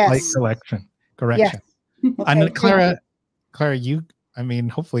Insider, yes. Correction. Yes. Okay. And Clara,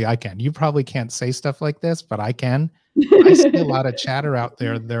 hopefully I can. You probably can't say stuff like this, but I can. I see a lot of chatter out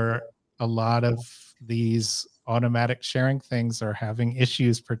there. There are a lot of these automatic sharing things are having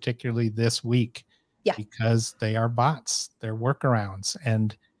issues, particularly this week, because they are bots. They're workarounds.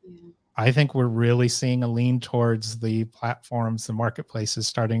 And I think we're really seeing a lean towards the platforms, the marketplaces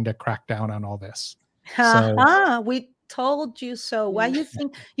starting to crack down on all this. We told you so. Why you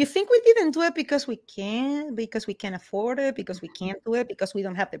think we didn't do it? Because we can't afford it, because we can't do it, because we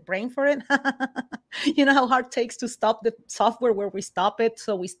don't have the brain for it. You know how hard it takes to stop the software where we stop it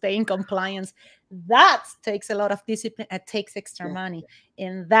so we stay in compliance. That takes a lot of discipline. It takes extra money.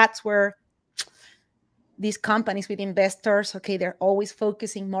 And that's where these companies with investors, okay, they're always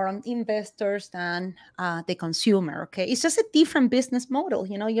focusing more on investors than the consumer, okay? It's just a different business model.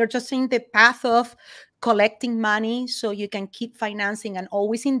 You're just in the path of collecting money so you can keep financing and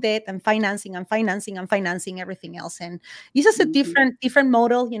always in debt and financing everything else. And it's just a different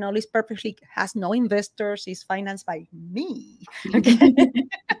model. List Perfectly has no investors. It's financed by me, okay?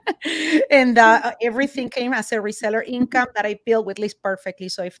 And everything came as a reseller income that I built with List Perfectly.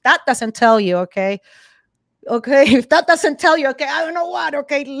 So if that doesn't tell you, okay, if that doesn't tell you, okay, I don't know what,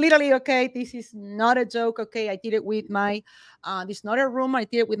 okay, literally, okay, this is not a joke, okay, I did it with my, this is not a rumor, I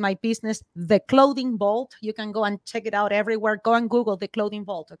did it with my business, The Clothing Vault. You can go and check it out everywhere. Go and Google The Clothing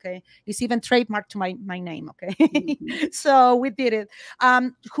Vault, okay? It's even trademarked to my name, okay? So we did it.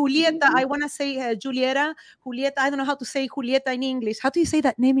 Julieta, I want to say Julieta, I don't know how to say Julieta in English. How do you say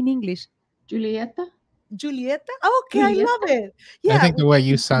that name in English? Julieta? Julieta? Okay, Julieta? I love it. Yeah, I think the way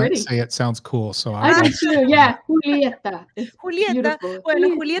you say it sounds cool. So I do too. Yeah, Julieta. It's Julieta.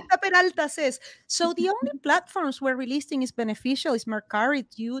 Bueno, Julieta Peralta says, so the only platforms where relisting is beneficial is Mercari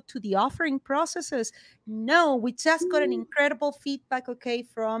due to the offering processes. No, we just got an incredible feedback, okay,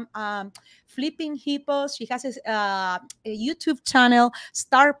 from Flippin Hippos. She has a YouTube channel,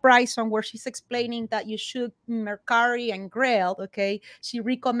 Star Bryson, where she's explaining that you should Mercari and Grail, okay? She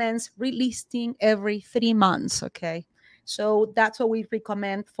recommends relisting every 3 months, okay? So that's what we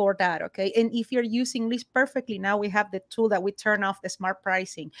recommend for that, okay? And if you're using List Perfectly, now we have the tool that we turn off the smart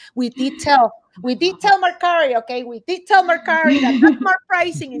pricing. We did tell Mercari, okay? We did tell Mercari that smart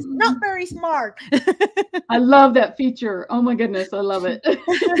pricing is not very smart. I love that feature. Oh my goodness, I love it.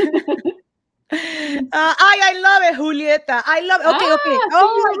 I love it, Julieta. I love it. Okay.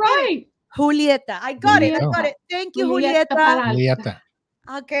 Oh, you're right. Julieta. I got it. Thank you, Julieta.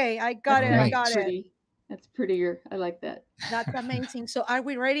 Okay, I got it. I got it. That's prettier. I like that. That's amazing. So are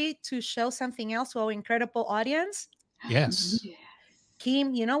we ready to show something else to our incredible audience? Yes.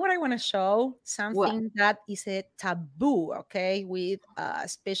 Kim, you know what I want to show? Something that is a taboo, okay, with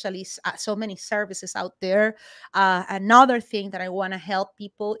especially so many services out there. Another thing that I want to help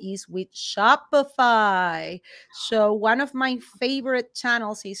people is with Shopify. So one of my favorite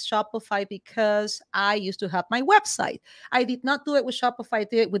channels is Shopify because I used to have my website. I did not do it with Shopify. I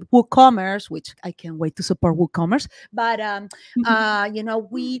did it with WooCommerce, which I can't wait to support WooCommerce. But, you know,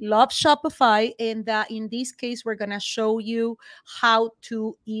 we love Shopify. And in this case, we're going to show you how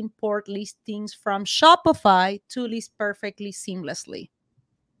to import listings from Shopify to List Perfectly seamlessly.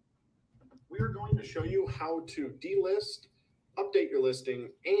 We are going to show you how to delist, update your listing,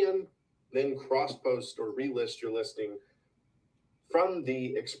 and then cross-post or relist your listing from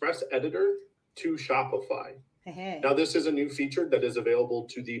the Express editor to Shopify. Now, this is a new feature that is available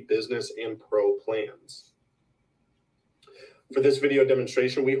to the Business and Pro plans. For this video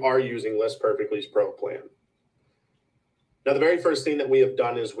demonstration, we are using List Perfectly's Pro plan. Now, the very first thing that we have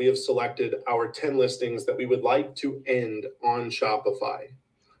done is we have selected our 10 listings that we would like to end on Shopify.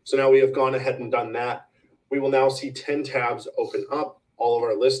 So now we have gone ahead and done that. We will now see 10 tabs open up. All of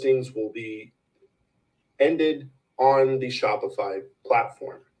our listings will be ended on the Shopify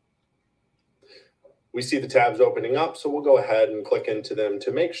platform. We see the tabs opening up, so we'll go ahead and click into them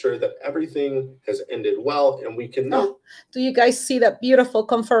to make sure that everything has ended well, and we can know. Do you guys see that beautiful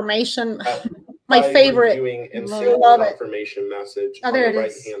confirmation? My favorite. Reviewing and see the confirmation message on the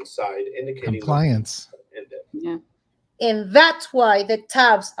right-hand side indicating compliance. Yeah. And that's why the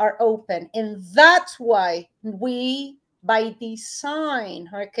tabs are open. And that's why we, by design,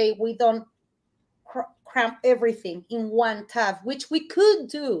 okay, we don't cramp everything in one tab, which we could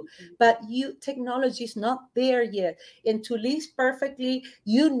do, but technology is not there yet. And to list perfectly,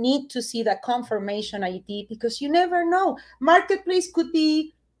 you need to see the confirmation ID because you never know. Marketplace could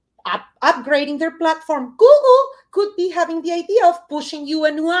be upgrading their platform. Google could be having the idea of pushing you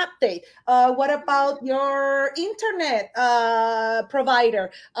a new update. What about your internet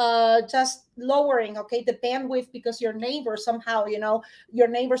provider? Just lowering, okay, the bandwidth because your neighbors somehow, your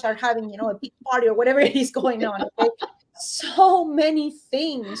neighbors are having, a big party or whatever it is going on, okay? So many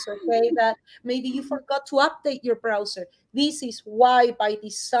things, okay, that maybe you forgot to update your browser. This is why, by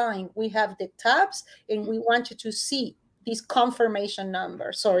design, we have the tabs and we want you to see this confirmation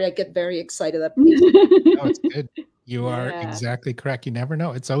number. Sorry, I get very excited. No, it's good. You are exactly correct. You never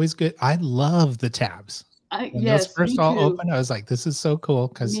know. It's always good. I love the tabs. When those first all open, I was like, this is so cool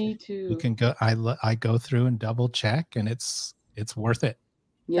because you can go. I go through and double check, and it's worth it.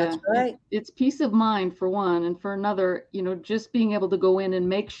 Yeah, that's right. It's peace of mind for one, and for another, just being able to go in and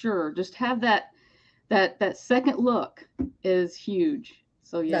make sure, just have that second look is huge.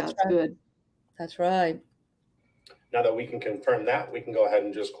 So yeah, that's good. That's right. Now that we can confirm that, we can go ahead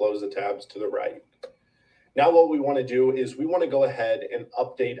and just close the tabs to the right. Now what we want to do is we want to go ahead and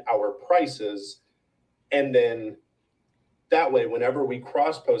update our prices. And then that way, whenever we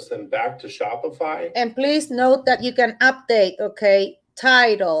cross-post them back to Shopify. And please note that you can update, okay,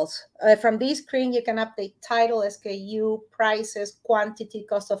 titles. From this screen, you can update title, SKU, prices, quantity,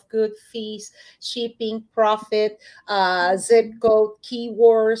 cost of goods, fees, shipping, profit, zip code,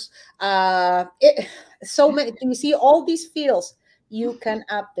 keywords. So many. You see all these fields. You can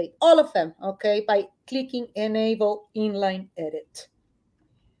update all of them, okay, by clicking Enable Inline Edit.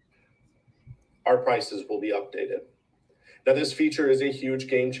 Our prices will be updated. Now, this feature is a huge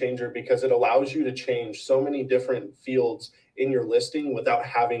game changer because it allows you to change so many different fields in your listing without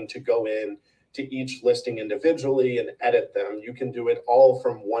having to go in to each listing individually and edit them. You can do it all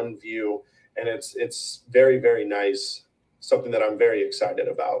from one view, and it's very, very nice, something that I'm very excited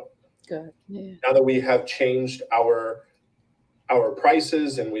about. Good. Yeah. Now that we have changed our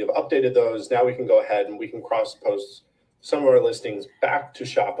prices and we have updated those, now we can go ahead and we can cross-post some of our listings back to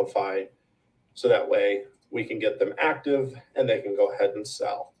Shopify, so that way we can get them active and they can go ahead and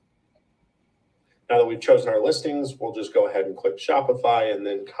sell. Now that we've chosen our listings, we'll just go ahead and click Shopify and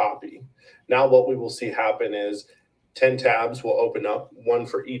then copy. Now what we will see happen is 10 tabs will open up, one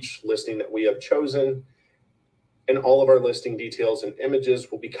for each listing that we have chosen, and all of our listing details and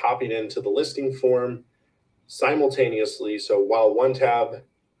images will be copied into the listing form simultaneously. So while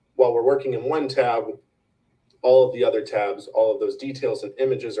we're working in one tab, all of the other tabs, all of those details and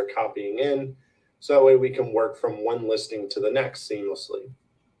images are copying in. So that way we can work from one listing to the next seamlessly.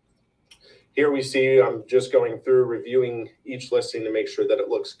 Here we see I'm just going through reviewing each listing to make sure that it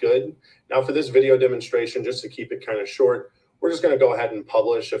looks good. Now for this video demonstration, just to keep it kind of short, we're just going to go ahead and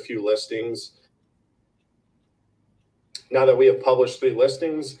publish a few listings. Now that we have published 3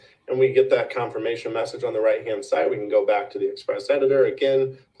 listings and we get that confirmation message on the right-hand side, we can go back to the Express editor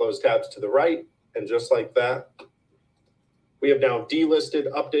again, close tabs to the right, and just like that, we have now delisted,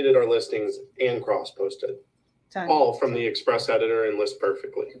 updated our listings, and cross-posted, all from the Express editor and list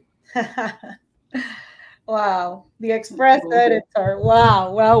perfectly. Wow, the Express editor.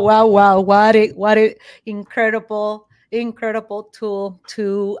 Wow. What a incredible tool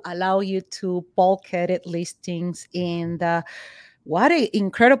to allow you to bulk edit listings, and what an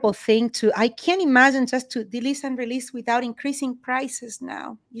incredible thing to, I can't imagine just to delist and release without increasing prices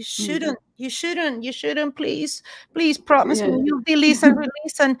now. You shouldn't, please promise me you'll delist and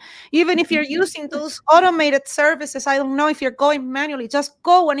release. And even if you're using those automated services, I don't know if you're going manually, just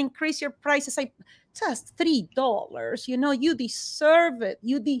go and increase your prices. Just $3, you deserve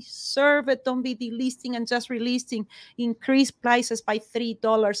it. Don't be delisting and just releasing. Increase prices by $3.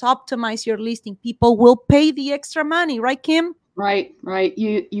 Optimize your listing. People will pay the extra money, right, Kim? Right.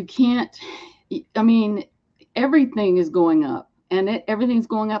 You can't, I mean, everything is going up, and everything's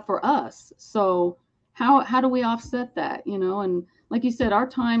going up for us. So how do we offset that? And like you said, our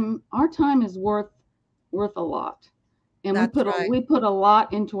time is worth a lot, and we put a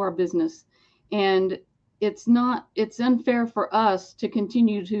lot into our business, and it's unfair for us to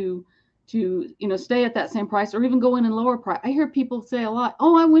continue to stay at that same price or even go in and lower price. I hear people say a lot,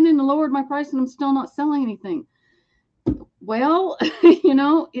 oh, I went in and lowered my price and I'm still not selling anything. Well,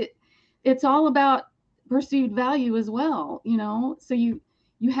 it's all about perceived value as well, so you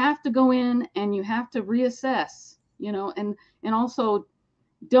have to go in and you have to reassess, and also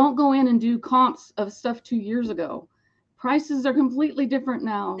don't go in and do comps of stuff 2 years ago. Prices are completely different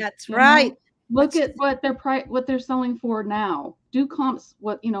now. That's right. Look at what they're selling for now. Do comps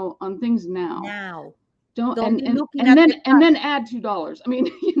on things now. Don't and then add $2. I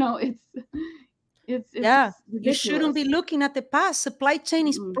mean, it's ridiculous. You shouldn't be looking at the past. Supply chain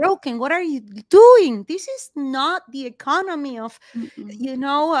is broken. What are you doing? This is not the economy of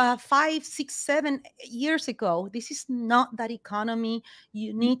 5, 6, 7 years ago. This is not that economy.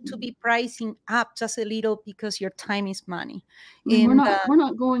 You need to be pricing up just a little because your time is money. We're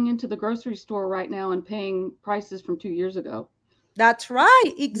not going into the grocery store right now and paying prices from 2 years ago. That's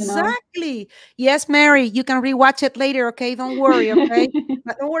right. Exactly. Yes, Mary, you can rewatch it later. Okay. Don't worry. Okay.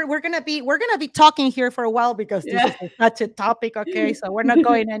 But don't worry. We're going to be talking here for a while because this is such a topic. Okay. So we're not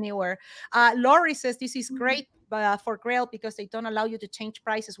going anywhere. Lori says this is great for Grail because they don't allow you to change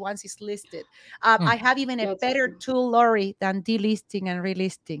prices once it's listed. I have even a better tool, Lori, than delisting and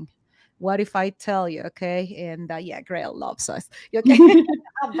relisting. What if I tell you, okay? And Grail loves us. Okay,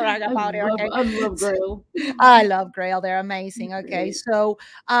 I'll brag about it. Okay, I love Grail. I love Grail. They're amazing. Okay, so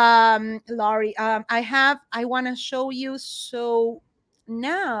Laurie, I want to show you. So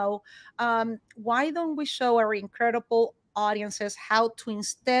now, why don't we show our incredible audiences how to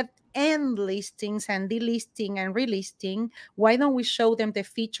instead end listings and delisting and relisting? Why don't we show them the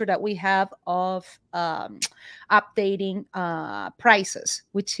feature that we have of updating prices,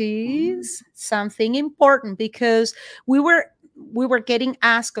 which is something important because we were getting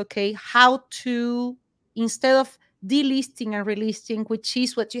asked, okay, how to, instead of delisting and relisting, which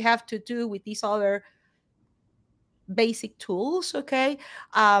is what you have to do with these other basic tools, okay?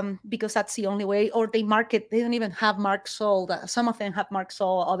 Because that's the only way. Or they don't even have mark sold. Some of them have mark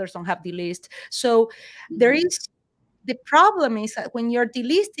sold, others don't have delist. So there is, the problem is that when you're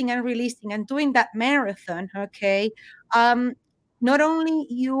delisting and relisting and doing that marathon, okay, not only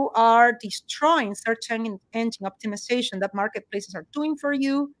you are destroying search engine optimization that marketplaces are doing for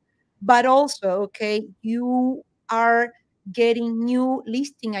you, but also, okay, you are getting new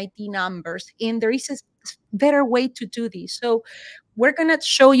listing ID numbers. And there is a better way to do this. So we're going to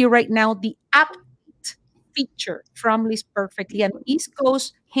show you right now the update feature from List Perfectly. And this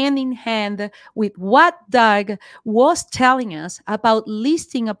goes hand in hand with what Doug was telling us about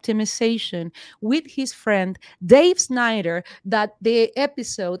listing optimization with his friend Dave Snyder, that the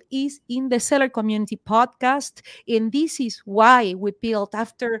episode is in the Seller Community podcast. And this is why we built,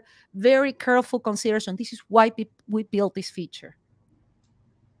 after very careful consideration, this is why we built this feature.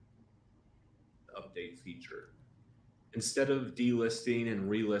 Update feature. Instead of delisting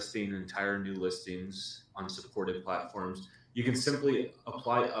and relisting entire new listings on supported platforms, you can simply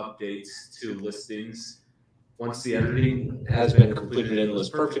apply updates to listings. Once the editing has been completed in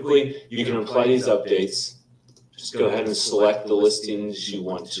List Perfectly, you can apply these updates. Just go ahead and select the listings you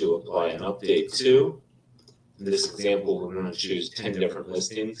want to apply an update to. In this example, we're going to choose 10 different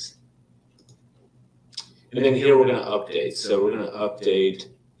listings. And then here we're going to update. So we're going to update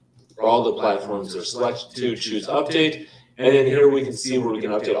all the platforms are selected to, choose update, and then here we can see where we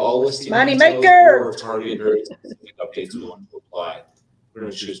can update all listing money maker or target very specific updates we want to apply. We're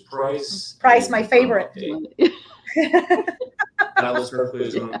going to choose price. Price, my favorite. Now List Perfectly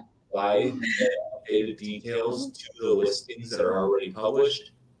is going to apply the updated details to the listings that are already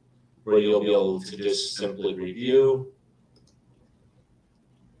published, where you'll be able to just simply review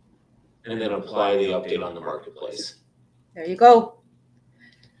and then apply the update on the marketplace. There you go.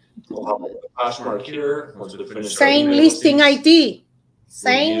 We'll have the poshmark here. Once we finish same listing ID.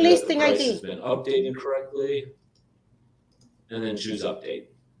 Same listing ID. Has been updated correctly. And then choose update.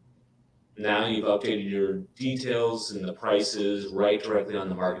 Now you've updated your details and the prices right directly on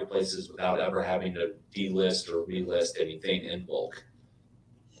the marketplaces without ever having to delist or relist anything in bulk.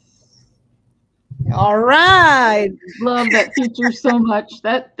 All right. Love that feature so much.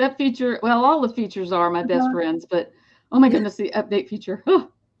 That feature, well, all the features are my best friends, but oh my goodness, the update feature.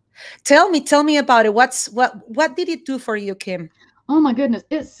 Tell me about it. What did it do for you, Kim? Oh my goodness,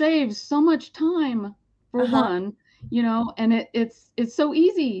 it saves so much time for one, you know, and it's so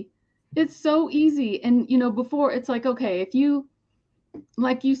easy. It's so easy. And you know, before it's like, okay, if you,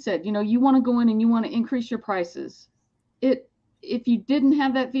 like you said, you know, you want to go in and you want to increase your prices. If you didn't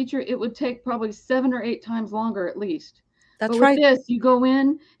have that feature, it would take probably 7 or 8 times longer at least. That's but right. With this, you go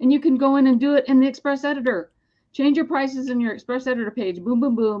in and you can go in and do it in the Express Editor. Change your prices in your Express Editor page, boom,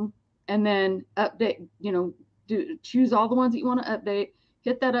 boom, boom, and then update, you know, choose all the ones that you want to update,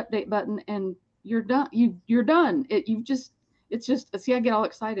 hit that update button, and you're done. You're done. It's just, see, I get all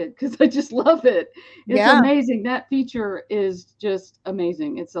excited because I just love it. It's amazing. That feature is just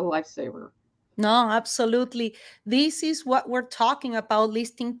amazing. It's a lifesaver. No, absolutely. This is what we're talking about,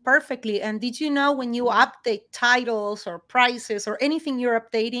 listing perfectly. And did you know when you update titles or prices or anything you're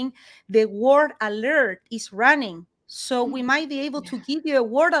updating, the word alert is running. So we might be able to give you a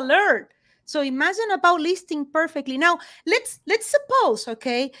word alert. So imagine about listing perfectly. Now, let's suppose,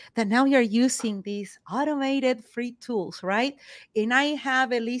 okay, that now you're using these automated free tools, right? And I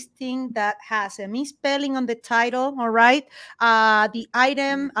have a listing that has a misspelling on the title, all right? The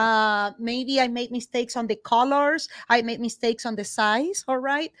item, maybe I made mistakes on the colors. I made mistakes on the size, all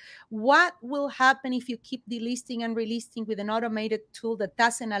right? What will happen if you keep delisting and relisting with an automated tool that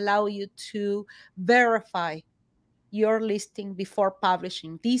doesn't allow you to verify your listing before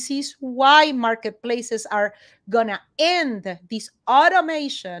publishing? This is why marketplaces are gonna end this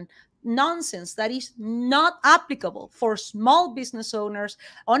automation nonsense that is not applicable for small business owners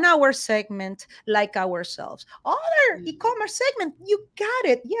on our segment like ourselves. Other e-commerce segment, you got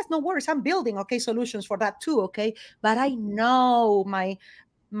it. Yes, no worries. I'm building solutions for that too. Okay, but I know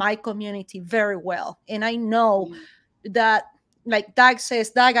my community very well, and I know that. Like Doug says,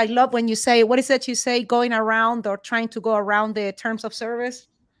 Doug, I love when you say, what is that you say, going around or trying to go around the terms of service?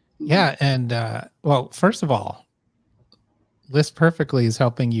 Yeah. And well, first of all, List Perfectly is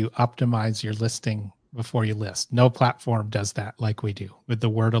helping you optimize your listing before you list. No platform does that like we do with the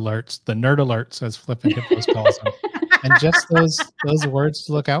word alerts, the nerd alerts, as Flippin Hippos calls them. And just those words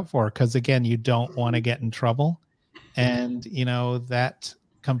to look out for, because again, you don't want to get in trouble. And you know that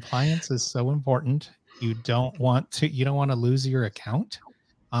compliance is so important. You don't want to lose your account.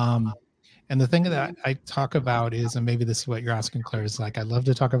 And And the thing that I talk about is, and maybe this is what you're asking, Claire, is like, I love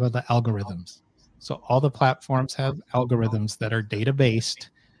to talk about the algorithms. So all the platforms have algorithms that are data-based.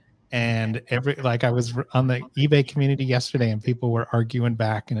 And like I was on the eBay community yesterday and people were arguing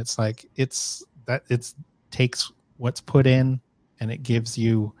back, and it's like, it takes what's put in and it gives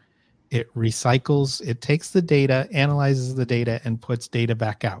you, it recycles, it takes the data, analyzes the data, and puts data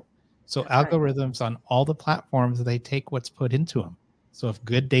back out. So algorithms on all the platforms, they take what's put into them. So if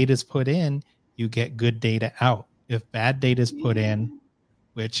good data is put in, you get good data out. If bad data is put in,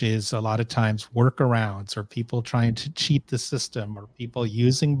 which is a lot of times workarounds or people trying to cheat the system or people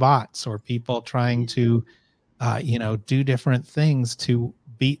using bots or people trying to, do different things to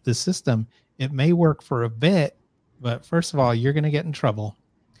beat the system, it may work for a bit, but first of all, you're going to get in trouble.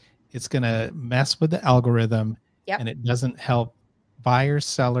 It's going to mess with the algorithm, and it doesn't help buyers,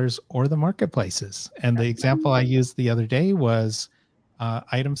 sellers, or the marketplaces. And the example I used the other day was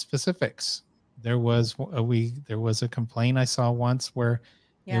item specifics. There was a complaint I saw once where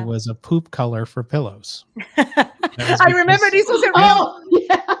there was a poop color for pillows. I remember this was a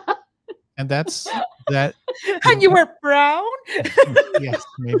and that's that. And you were brown? Yes,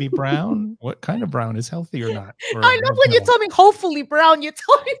 maybe brown. What kind of brown is healthy or not? I love when you told me hopefully brown. You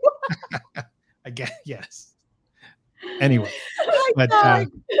told me. I guess, yes. Anyway, but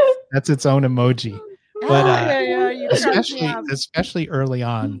that's its own emoji. But especially early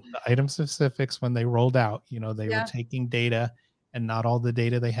on, the item specifics, when they rolled out, they were taking data, and not all the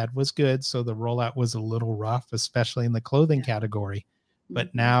data they had was good. So the rollout was a little rough, especially in the clothing category.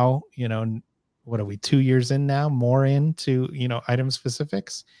 But now, what are we, 2 years in now, more into, item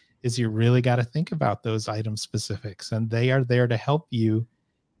specifics, is you really got to think about those item specifics, and they are there to help you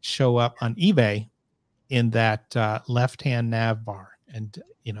show up on eBay in that left-hand nav bar. And,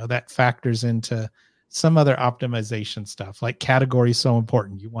 that factors into some other optimization stuff, like category is so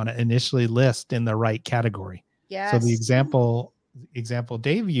important. You want to initially list in the right category. Yes. So the example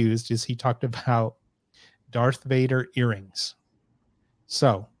Dave used is he talked about Darth Vader earrings.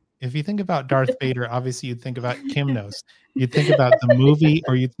 So if you think about Darth Vader, obviously you'd think about Kim knows. You'd think about the movie,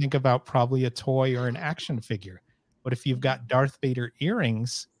 or you'd think about probably a toy or an action figure. But if you've got Darth Vader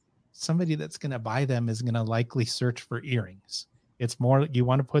earrings, somebody that's going to buy them is going to likely search for earrings. It's more, you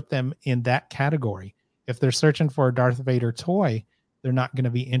want to put them in that category. If they're searching for a Darth Vader toy, they're not going to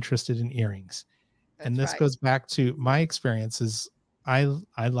be interested in earrings. And this goes back to my experiences. I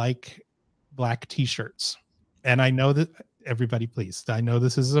like black t-shirts. And I know that everybody, please, I know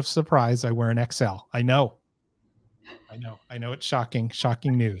this is a surprise. I wear an XL. I know it's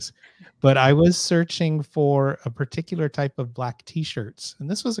shocking news. But I was searching for a particular type of black t-shirts. And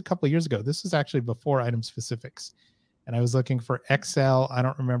this was a couple of years ago. This was actually before item specifics. And I was looking for XL. I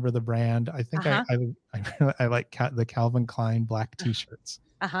don't remember the brand. I think I like the Calvin Klein black t-shirts.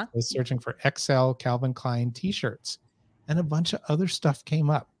 I was searching for XL Calvin Klein t-shirts, and a bunch of other stuff came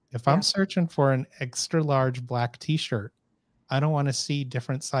up. If I'm searching for an extra large black t-shirt, I don't want to see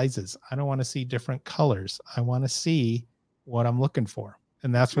different sizes. I don't want to see different colors. I want to see what I'm looking for.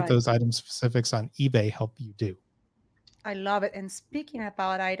 And that's what those item specifics on eBay help you do. I love it. And speaking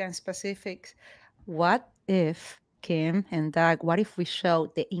about item specifics, what if, Kim and Doug, what if we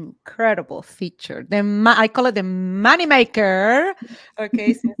show the incredible feature? I call it the money maker.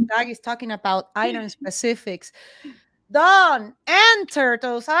 Okay, since Doug is talking about item specifics. Don't enter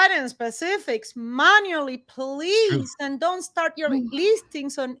those item specifics manually, please. And don't start your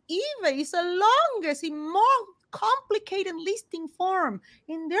listings on eBay. It's the longest and more complicated listing form.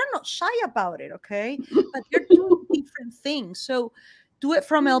 And they're not shy about it, okay? But they're doing different things. So do it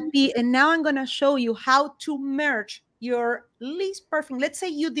from LP. And now I'm going to show you how to merge your list perfect. Let's say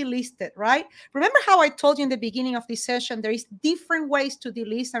you delisted, right? Remember how I told you in the beginning of this session, there is different ways to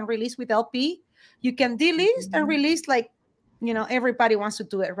delist and release with LP. You can delist and release like, everybody wants to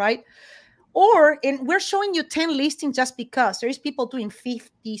do it, right? And we're showing you 10 listings just because there is people doing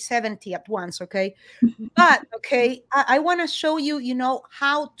 50, 70 at once, okay? But, okay, I want to show you,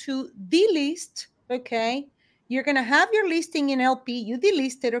 how to delist, okay? You're going to have your listing in LP, you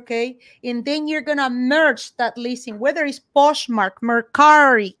delist it, okay? And then you're going to merge that listing, whether it's Poshmark,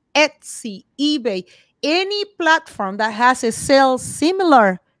 Mercari, Etsy, eBay, any platform that has a sale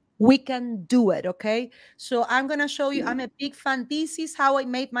similar, we can do it, okay? So I'm going to show you, I'm a big fan. This is how I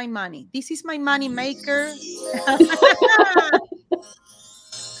made my money. This is my money maker.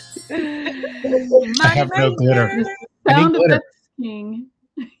 I have no glitter. I need glitter. King.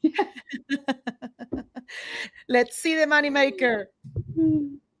 Let's see the money maker.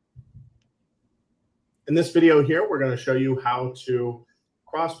 In this video here, we're going to show you how to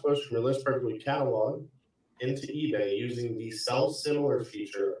cross-post from your list perfectly catalog into eBay using the sell similar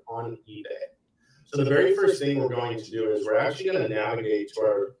feature on eBay. So the very first thing we're going to do is we're actually going to navigate to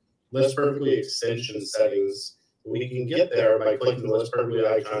our List Perfectly extension settings. We can get there by clicking the List Perfectly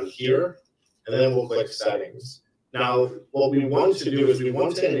icon here, and then we'll click Settings. Now, what we want to do is we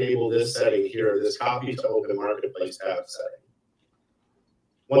want to enable this setting here, this Copy to Open Marketplace tab setting.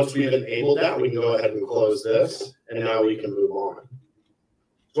 Once we've enabled that, we can go ahead and close this, and now we can move on.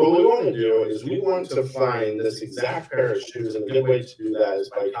 So what we want to do is we want to find this exact pair of shoes, and a good way to do that is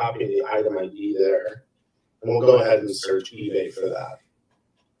by copying the item ID there. And we'll go ahead and search eBay for that.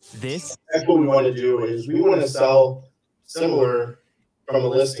 That's what we want to do is we want to sell similar from a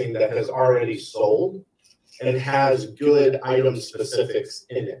listing that has already sold and has good item specifics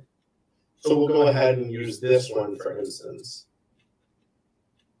in it. So we'll go ahead and use this one, for instance.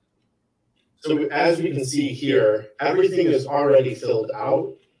 So as we can see here, everything is already filled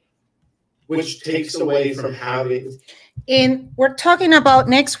out, which takes away from having. And we're talking about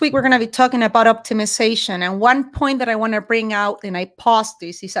next week, we're going to be talking about optimization. And one point that I want to bring out, and I paused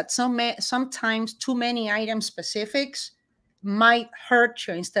this, is that sometimes too many item specifics might hurt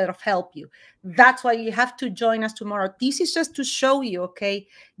you instead of help you. That's why you have to join us tomorrow. This is just to show you, okay,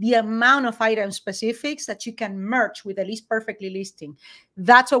 the amount of item specifics that you can merge with Delist Perfectly listing.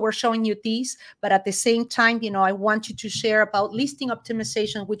 That's what we're showing you these. But at the same time, you know, I want you to share about listing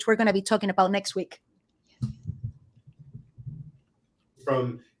optimization, which we're going to be talking about next week.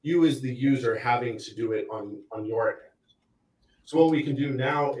 From you as the user having to do it on your end. So what we can do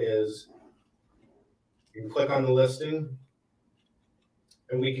now is you can click on the listing,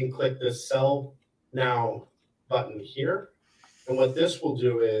 and we can click this Sell Now button here. And what this will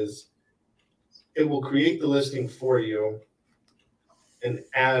do is it will create the listing for you and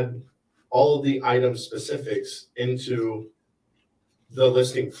add all of the item specifics into the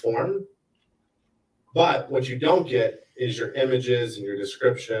listing form. But what you don't get is your images and your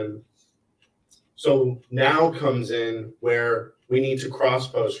description. So now comes in where we need to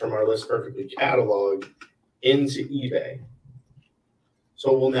cross-post from our List Perfectly catalog into eBay.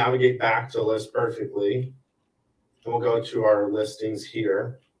 So we'll navigate back to List Perfectly, and we'll go to our listings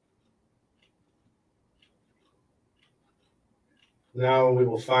here. Now we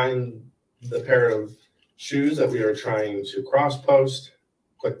will find the pair of shoes that we are trying to cross-post,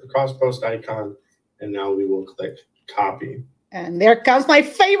 click the cross-post icon, and now we will click Copy. And there comes my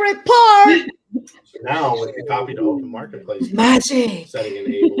favorite part. So now with the Copy to Open Marketplace Magic setting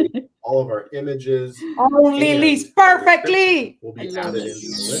enabled, all of our images only List Perfectly will be added into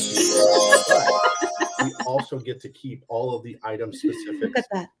the listing. But we also get to keep all of the item specifics. Look at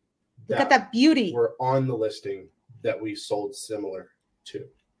that. Look at that beauty. We're on the listing that we sold similar to.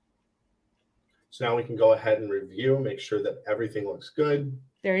 So now we can go ahead and review, make sure that everything looks good.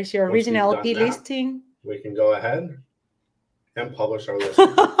 There is your original delisting. We can go ahead and publish our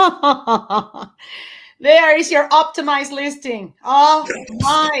listing. There is your optimized listing. Oh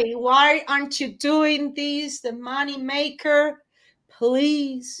my, why aren't you doing this? The money maker,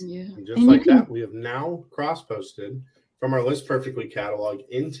 please. Yeah. And just like that, we have now cross-posted from our List Perfectly catalog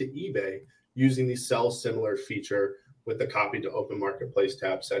into eBay using the Sell Similar feature with the Copy to Open Marketplace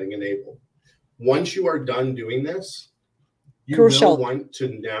tab setting enabled. Once you are done doing this, you will want to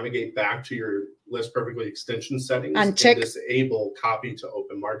navigate back to your List Perfectly extension settings and disable Copy to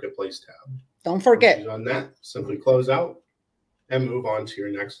Open Marketplace tab. Don't forget. Once you've done that, simply close out and move on to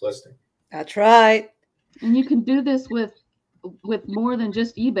your next listing. That's right. And you can do this with more than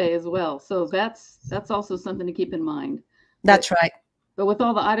just eBay as well. So that's also something to keep in mind. That's right. But with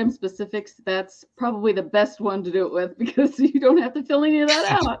all the item specifics, that's probably the best one to do it with because you don't have to fill any of that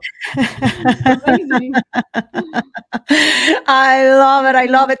out. I love it. I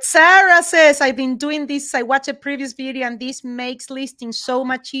love it. Sarah says, I've been doing this. I watched a previous video and this makes listing so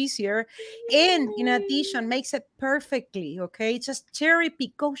much easier. And in addition, makes it perfectly. Okay. Just cherry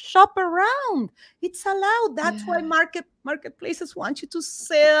pick, go shop around. It's allowed. That's why marketplaces want you to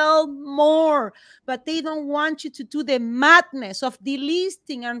sell more, but they don't want you to do the madness of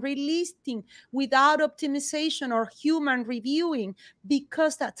delisting and relisting without optimization or human reviewing,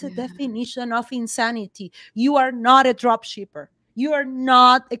 because that's a definition of insanity. You are not a drop shipper. You are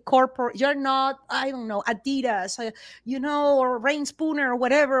not a corporate. You're not, I don't know, Adidas, or Rain Spooner or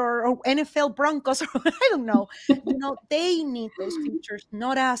whatever, or NFL Broncos, or I don't know. They need those features,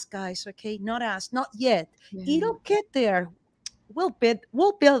 not us, guys. Okay, not us, not yet. It'll get there. We'll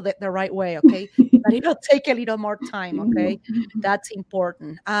build it the right way. Okay, but it'll take a little more time. Okay, that's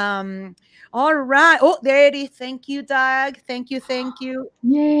important. All right. Oh, there it is. Thank you, Doug. Thank you.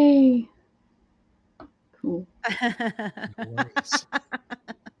 Yay. Cool.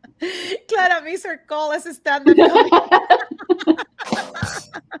 Clara makes her call as a stand-up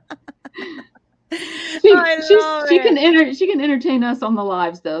She can entertain us on the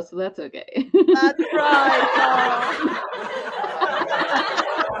lives though, so that's okay. That's right.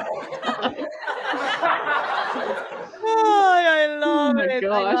 Oh, I love it.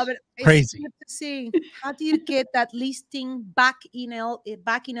 Gosh. I love it. It's crazy good to see. How do you get that listing back in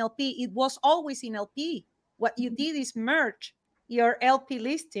LP? It was always in LP. What you did is merge your LP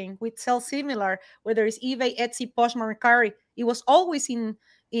listing with sell similar, whether it's eBay, Etsy, Poshmark, Mercari. It was always in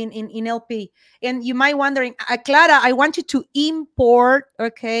LP. And you might wondering, Clara, I want you to import,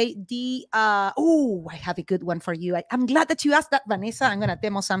 okay, the oh, I have a good one for you. I'm glad that you asked that, Vanessa. I'm gonna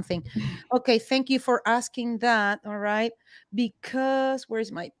demo something. Okay, thank you for asking that. All right, because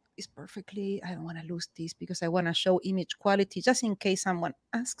where's my is perfectly, I don't want to lose this because I want to show image quality just in case someone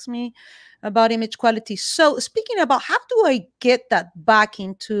asks me about image quality. So speaking about how do I get that back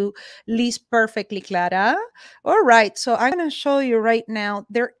into list perfectly, Clara? All right, so I'm going to show you right now.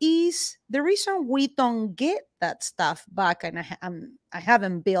 There is the reason we don't get that stuff back, and I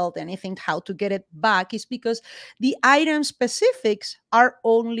haven't built anything how to get it back, is because the item specifics are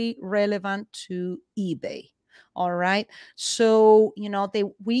only relevant to eBay. All right, so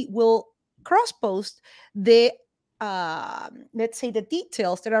we will cross post the let's say the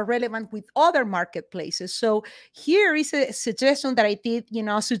details that are relevant with other marketplaces. So here is a suggestion that I did,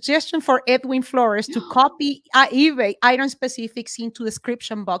 suggestion for Edwin Flores to copy eBay item specifics into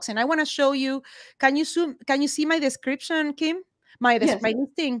description box. And I want to show you, can you see my description, Kim? My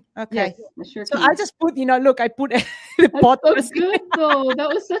listing. Okay. Yes, sure so I just put, look, I put the podcast. So good though. That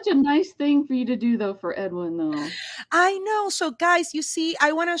was such a nice thing for you to do though for Edwin though. I know. So guys, you see,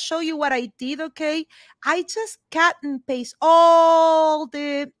 I want to show you what I did. Okay. I just cut and paste all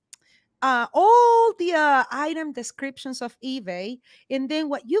the item descriptions of eBay. And then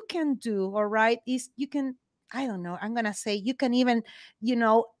what you can do, all right, is you can, I don't know, I'm going to say you can even,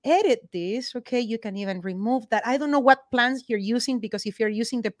 edit this. Okay. You can even remove that. I don't know what plans you're using, because if you're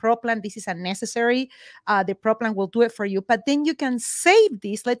using the Pro plan, this is unnecessary. The Pro plan will do it for you. But then you can save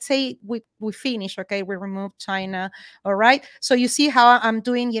this. Let's say we finish. Okay. We remove China. All right. So you see how I'm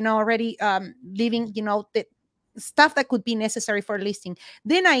doing, already leaving, the stuff that could be necessary for listing.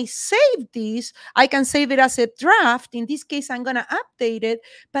 Then I save this. I can save it as a draft. In this case, I'm going to update it,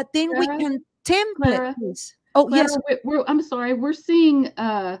 but then we can template this. Oh, Clara, yes. I'm sorry. We're seeing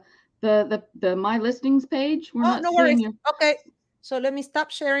the My Listings page. We're not no seeing worries. Okay. So let me stop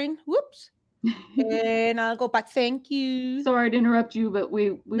sharing. Whoops. And I'll go back. Thank you. Sorry to interrupt you, but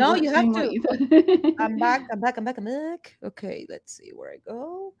we no, you have to. You I'm back. Okay, let's see where I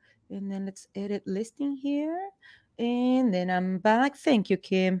go. And then let's edit listing here. And then I'm back. Thank you,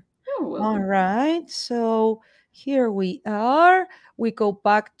 Kim. All right. So here we are. We go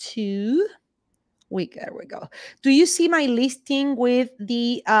back to, there we go. Do you see my listing with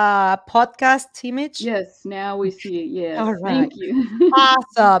the podcast image? Yes, now we see it. Yes. All right. Thank you.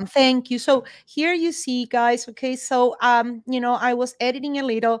 Awesome. Thank you. So here you see, guys. Okay. So, I was editing a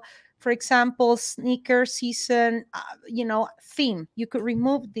little. For example, sneaker season, theme. You could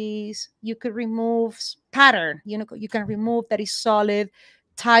remove these. You could remove pattern. You can remove that is solid.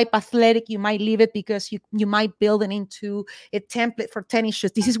 Type athletic, you might leave it because you might build it into a template for tennis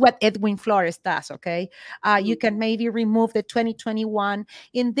shoes. This is what Edwin Flores does. Okay. You can maybe remove the 2021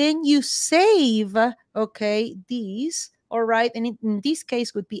 and then you save, okay, these. All right. And in this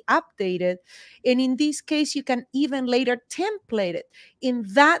case would be updated. And in this case, you can even later template it. And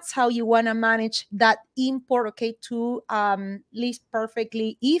that's how you want to manage that import, okay, to list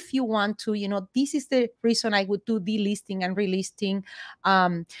perfectly. If you want to, this is the reason I would do delisting and relisting.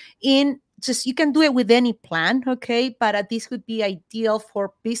 You can do it with any plan, okay? But this would be ideal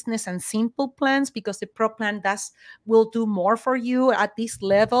for business and simple plans because the Pro plan will do more for you at this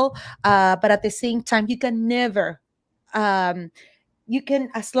level. But at the same time, you can never you can,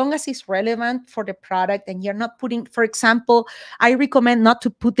 as long as it's relevant for the product and you're not putting, for example, I recommend not to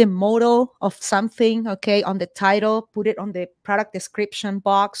put the model of something, okay, on the title, put it on the product description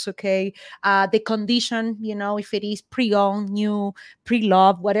box, okay, the condition, if it is pre-owned, new,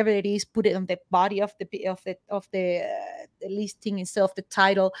 pre-loved, whatever it is, put it on the body of the listing instead of the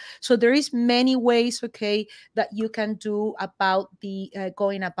title. So there is many ways, okay, that you can do about the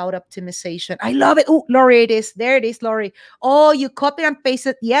going about optimization. I love it. Oh, Lori, there it is, Lori. Oh, you copied and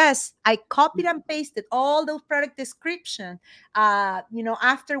pasted. Yes, I copied and pasted all those product description.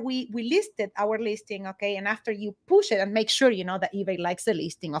 After we listed our listing, okay, and after you push it and make sure that eBay likes the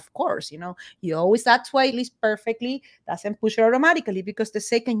listing. Of course, you always, that's why it lists perfectly, doesn't push it automatically, because the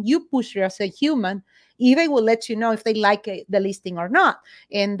second you push it as a human, eBay will let you know if they like the listing or not.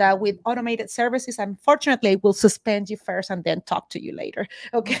 And with automated services, unfortunately, it will suspend you first and then talk to you later,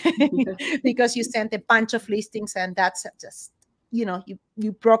 okay? Because you sent a bunch of listings, and that's just,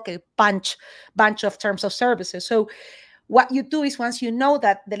 you broke a bunch of terms of services. So what you do is, once you know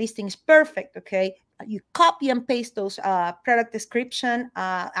that the listing is perfect, okay, you copy and paste those product description,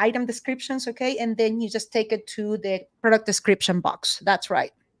 item descriptions, okay, and then you just take it to the product description box. That's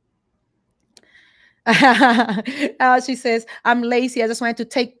right. She says, I'm lazy. I just wanted to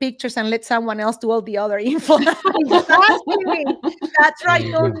take pictures and let someone else do all the other info. Exactly. That's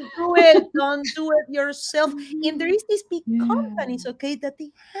right. Don't do it. Don't do it yourself. And there is these big companies, okay, that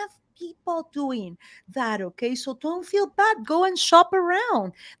they have people doing that, okay? So don't feel bad. Go and shop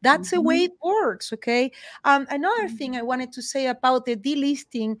around. That's the way it works, okay? Another thing I wanted to say about the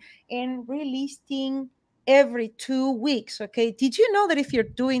delisting and relisting every 2 weeks, okay? Did you know that if you're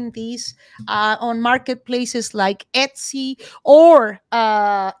doing these on marketplaces like Etsy or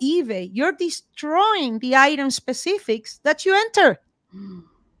eBay, you're destroying the item specifics that you enter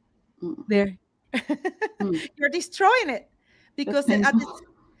there? You're destroying it because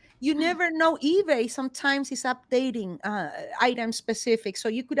you never know. eBay sometimes is updating item specific. So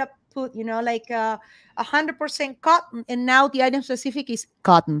you could have put, like 100% cotton, and now the item specific is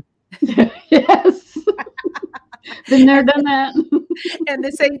cotton. Yes. Been there, done that. And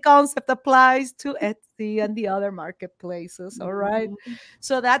the same concept applies to Etsy and the other marketplaces. All right.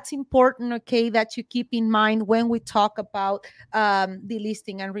 So that's important, okay, that you keep in mind when we talk about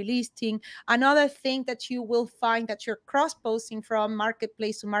delisting and relisting. Another thing that you will find that you're cross-posting from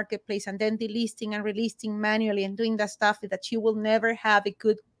marketplace to marketplace and then delisting and relisting manually and doing that stuff, that you will never have a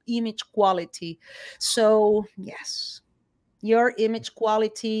good image quality. So yes, your image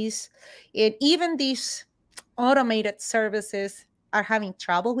qualities, and even these automated services are having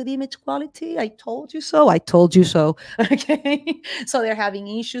trouble with image quality. I told you so. I told you so. Okay. So they're having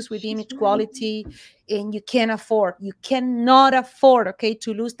issues with image quality, and you cannot afford, okay,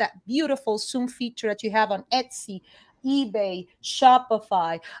 to lose that beautiful zoom feature that you have on Etsy, eBay,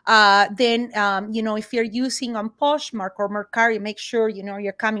 Shopify. Then, if you're using on Poshmark or Mercari, make sure,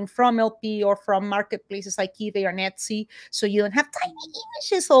 you're coming from LP or from marketplaces like eBay or Etsy, so you don't have tiny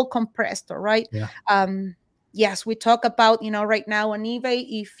images all compressed, all right? Yeah. Yes, we talk about, right now on eBay,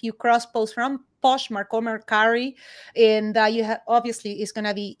 if you cross post from Poshmark or Mercari, and you have, obviously, it's going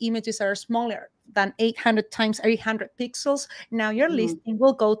to be images that are smaller than 800 times 800 pixels. Now your listing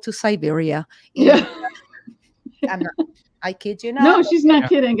will go to Siberia. Yeah. I kid you not. No, she's not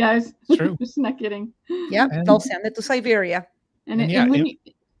kidding, guys. It's true. She's not kidding. Yeah, they'll send it to Siberia. Go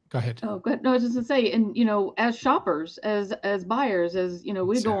ahead. Oh, go ahead. No, I was just gonna say, and as shoppers, as buyers, as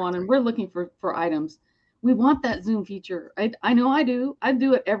we go on and we're looking for items, we want that zoom feature. I know I do. I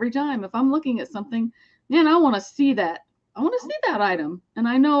do it every time. If I'm looking at something, man, I want to see that. I want to see that item. And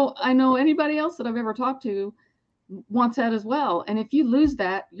I know anybody else that I've ever talked to wants that as well. And if you lose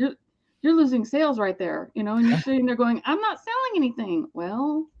that, you're losing sales right there, and you're sitting there going, I'm not selling anything.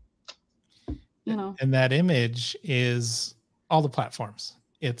 Well, And that image is all the platforms.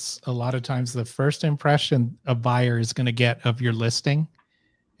 It's a lot of times the first impression a buyer is going to get of your listing.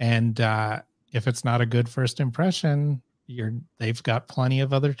 And if it's not a good first impression, they've got plenty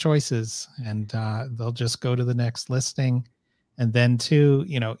of other choices, and they'll just go to the next listing. And then too,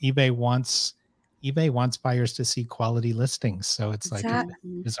 eBay wants buyers to see quality listings. So it's like,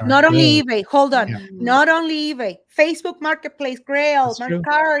 not only eBay, hold on. Yeah. Not only eBay, Facebook Marketplace, Grail,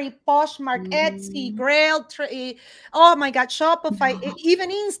 Mercari, Poshmark, Etsy, Grail, oh my God, Shopify,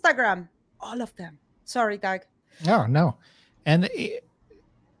 even Instagram, all of them. Sorry, Doug. No. And it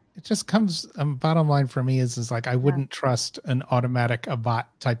just comes, bottom line for me is like, I wouldn't trust an automatic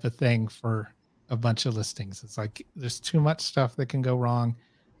bot type of thing for a bunch of listings. It's like, there's too much stuff that can go wrong.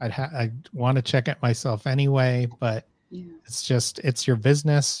 I want to check it myself anyway, but it's your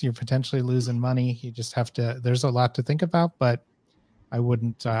business. You're potentially losing money. You just have to, there's a lot to think about, but I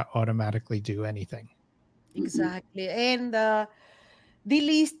wouldn't automatically do anything. Exactly. And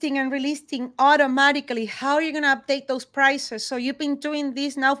delisting and relisting automatically, how are you going to update those prices? So you've been doing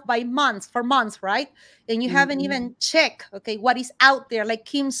this now for months, right? And you haven't even checked, okay, what is out there. Like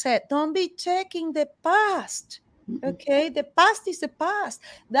Kim said, don't be checking the past. Okay, the past is the past.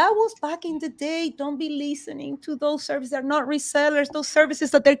 That was back in the day. Don't be listening to those services. They're not resellers. Those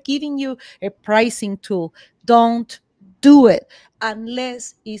services that they're giving you a pricing tool. Don't do it.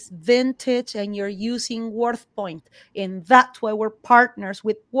 unless it's vintage and you're using WorthPoint. And that's why we're partners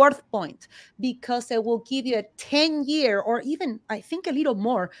with WorthPoint, because it will give you a 10-year or even, I think, a little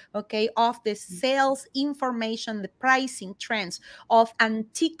more, okay, of the sales information, the pricing trends of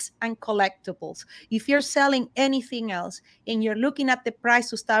antiques and collectibles. If you're selling anything else and you're looking at the price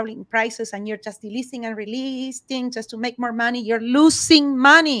to starting prices and you're just delisting and relisting just to make more money, you're losing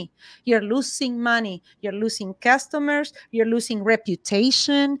money. You're losing money. You're losing customers. You're losing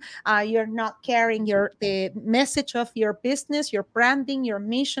reputation. You're not carrying the message of your business, your branding, your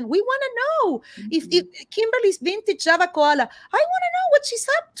mission. We want to know if Kimberly's vintage Java Koala. I want to know what she's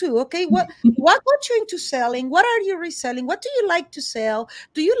up to. Okay, what got you into selling? What are you reselling? What do you like to sell?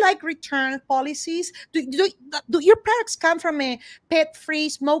 Do you like return policies? Do your products come from a pet-free,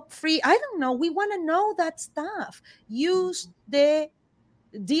 smoke-free? I don't know. We want to know that stuff. Use the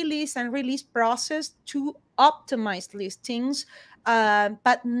delist and release process to optimize listings,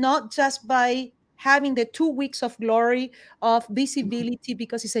 but not just by having the 2 weeks of glory of visibility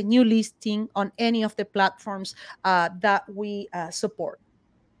because it's a new listing on any of the platforms that we support.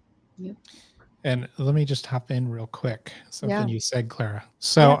 Yep. And let me just hop in real quick. Something you said, Clara.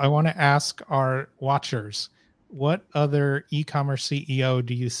 So I want to ask our watchers, what other e-commerce CEO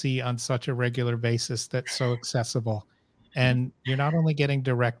do you see on such a regular basis that's so accessible? And you're not only getting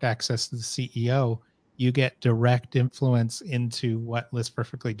direct access to the CEO, you get direct influence into what List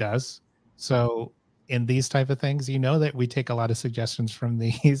Perfectly does. So in these type of things, you know that we take a lot of suggestions from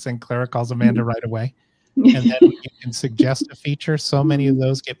these, and Clara calls Amanda right away. And then you can suggest a feature. So many of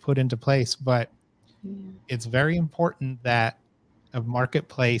those get put into place, but it's very important that a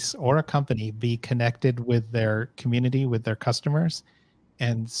marketplace or a company be connected with their community, with their customers.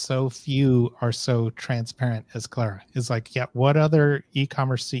 And so few are so transparent as Clara. Is like, yeah, what other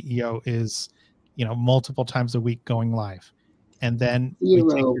e-commerce CEO is, multiple times a week going live? And then we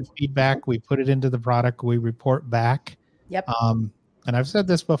take your feedback, we put it into the product, we report back. Yep. And I've said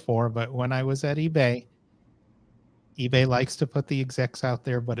this before, but when I was at eBay likes to put the execs out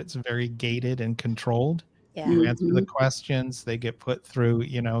there, but it's very gated and controlled. Yeah. You answer the questions, they get put through,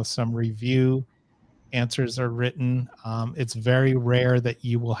 some review. Answers are written. It's very rare that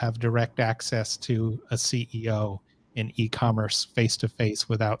you will have direct access to a CEO in e-commerce face-to-face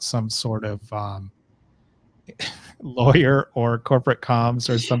without some sort of lawyer or corporate comms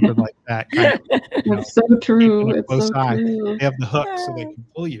or something like that. It's so true. It's so true. They have the hook so they can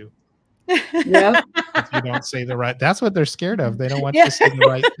pull you. Yep. If you don't say the right, that's what they're scared of. They don't want you to say the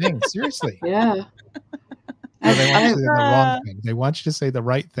right thing. Seriously. Yeah. No, they want you to say the wrong thing. They want you to say the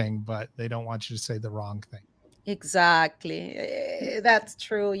right thing, but they don't want you to say the wrong thing. Exactly. That's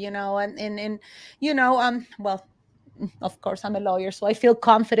true, and well, of course, I'm a lawyer, so I feel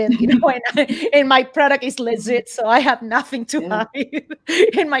confident, and my product is legit, so I have nothing to hide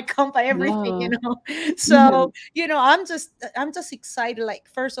in my company, everything, So, I'm just excited. Like,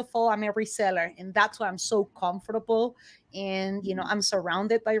 first of all, I'm a reseller, and that's why I'm so comfortable. And, I'm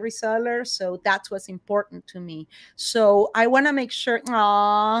surrounded by resellers, so that's what's important to me. So I want to make sure.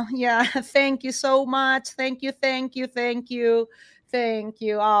 Thank you so much. Thank you.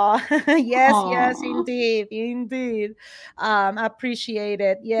 Oh, yes, indeed. Appreciate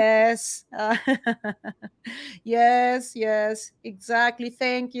it. Yes. Yes, exactly.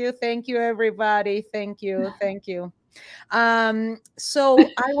 Thank you, everybody. Thank you. So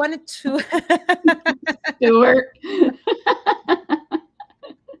I wanted to work.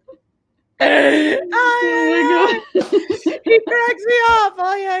 Oh my God. He cracks me up.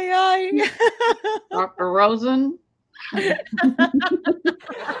 Ay. Dr. Rosen.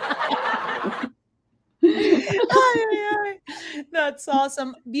 That's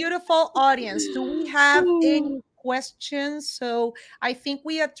awesome. Beautiful audience. Do we have any questions? So I think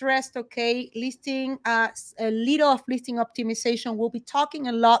we addressed, listing, a little of listing optimization. We'll be talking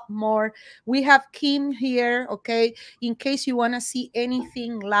a lot more. We have Kim here, in case you want to see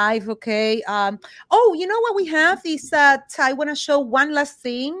anything live, you know what we have is that I want to show one last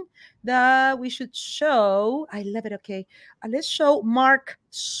thing that we should show. I love it. Let's show Mark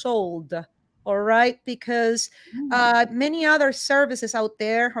Sold. All right, because many other services out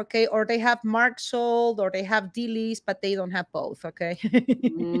there, or they have Mark Sold or they have Delist, but they don't have both,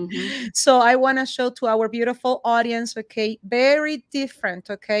 So I want to show to our beautiful audience, very different,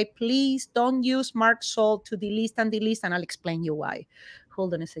 Please don't use Mark Sold to delist, and I'll explain you why.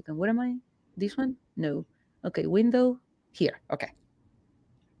 Hold on a second. What am I? This one? No. Window here.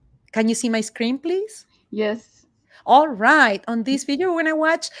 Can you see my screen, please? Yes. All right. On this video, we're going to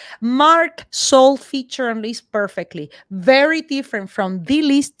watch Mark Sold feature and list perfectly. Very different from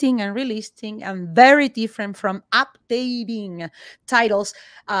delisting and relisting, and very different from updating titles,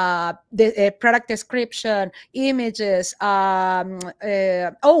 the product description, images. Someone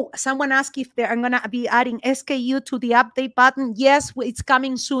asked if I'm going to be adding SKU to the update button. Yes, it's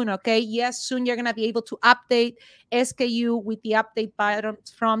coming soon, okay? Yes, soon you're going to be able to update SKU with the update button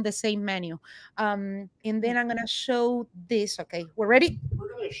from the same menu. And then I'm going to show this, okay? We're ready? We're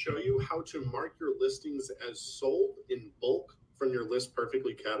going to show you how to mark your listings as sold in bulk from your List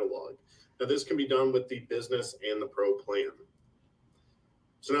Perfectly catalog. Now, this can be done with the business and the pro plan.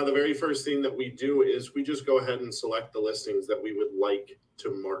 So now the very first thing that we do is we just go ahead and select the listings that we would like to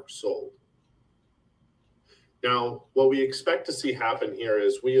mark sold. Now, what we expect to see happen here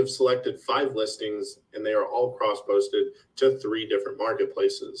is we have selected 5 listings and they are all cross-posted to 3 different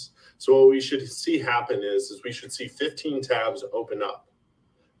marketplaces. So what we should see happen is we should see 15 tabs open up.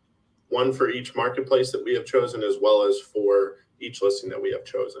 1 for each marketplace that we have chosen, as well as for each listing that we have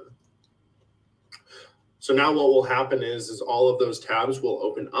chosen. So now what will happen is all of those tabs will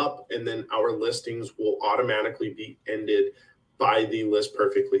open up and then our listings will automatically be ended by the List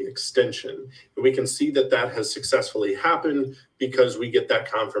Perfectly extension. And we can see that that has successfully happened because we get that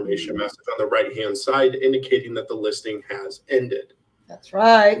confirmation message on the right-hand side indicating that the listing has ended. That's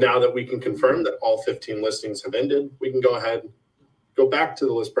right. Now that we can confirm that all 15 listings have ended, we can go ahead, go back to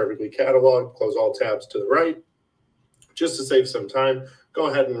the List Perfectly catalog, close all tabs to the right. Just to save some time, go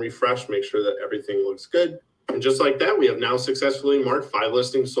ahead and refresh, make sure that everything looks good. And just like that, we have now successfully marked 5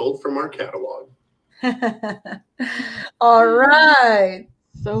 listings sold from our catalog. All right.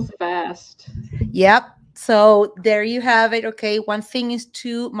 So fast. Yep. So there you have it. Okay. One thing is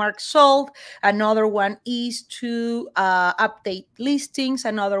to mark sold. Another one is to update listings.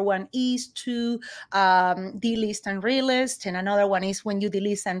 Another one is to delist and relist. And another one is when you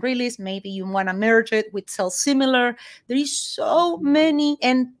delist and relist, maybe you want to merge it with sell similar. There is so many.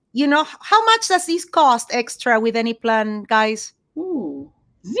 And you know, how much does this cost extra with any plan, guys? Ooh,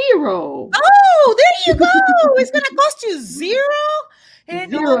 0. Oh, there you go. It's going to cost you 0.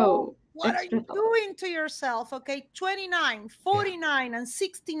 And 0. What are you doing to yourself? Okay, $29, $49, and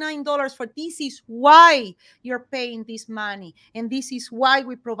 $69 for this is why you're paying this money. And this is why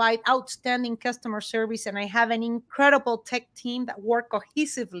we provide outstanding customer service. And I have an incredible tech team that work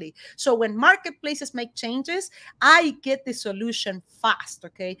cohesively. So when marketplaces make changes, I get the solution fast,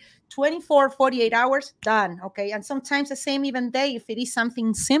 okay? 24, 48 hours, done, okay? And sometimes the same even day if it is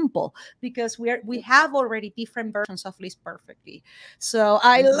something simple, because we have already different versions of List Perfectly. So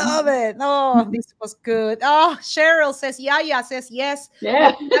I love it. Oh, this was good. Oh, Cheryl says, yeah, says yes.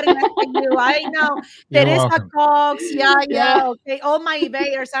 Yeah. I know. Teresa Cox, yeah. Okay, all my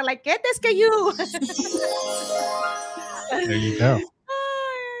eBayers are like, get this SKU. There you go.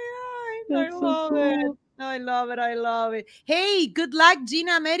 I love it. I love it. I love it. Hey, good luck,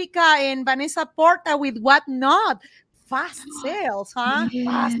 Gina America and Vanessa Porta with Whatnot. Fast sales, huh?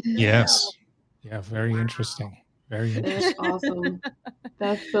 Fast yes. Sales. Yeah, very interesting. Very interesting. That's awesome.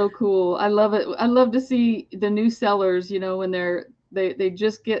 That's so cool. I love it. I love to see the new sellers, you know, when they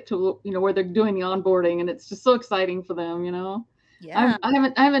just get to, you know, where they're doing the onboarding, and it's just so exciting for them, you know. Yeah. I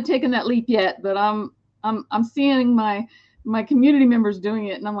haven't taken that leap yet, but I'm seeing my community members doing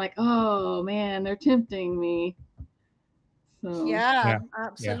it, and I'm like, oh man, they're tempting me. So yeah.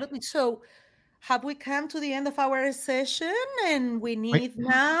 Absolutely. Yeah. So have we come to the end of our session? And we need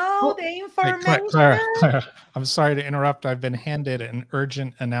now the information. Clara, I'm sorry to interrupt. I've been handed an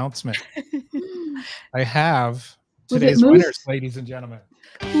urgent announcement. I have today's winners, ladies and gentlemen.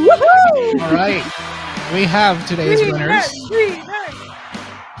 Woohoo! All right. We have today's winners.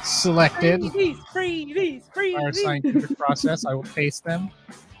 Selected our scientific process. I will paste them.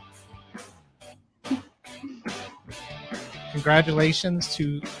 Congratulations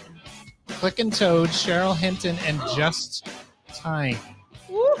to Click and Toad, Cheryl Hinton, and Just Time.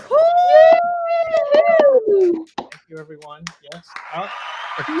 Woohoo! Thank you, everyone. Yes.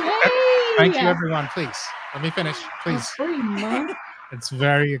 Thank you, everyone. Please let me finish. Please. It's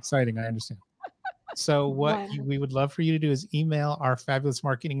very exciting. I understand. So what we would love for you to do is email our fabulous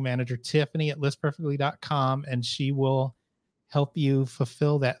marketing manager, Tiffany, at listperfectly.com, and she will help you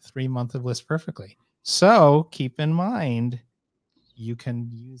fulfill that 3 month of List Perfectly. So keep in mind, you can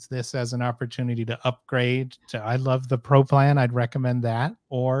use this as an opportunity to upgrade to, I love the Pro plan. I'd recommend that,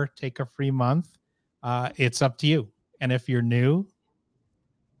 or take a free month. It's up to you. And if you're new,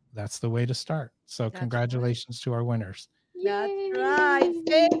 that's the way to start. So congratulations to our winners. That's right.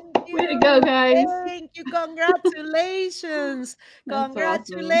 Thank you. Way to go, guys. Thank you. Congratulations.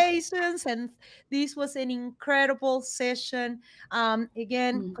 Congratulations. Awesome. And this was an incredible session.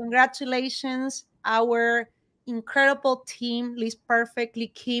 Again, congratulations. Our incredible team, List Perfectly.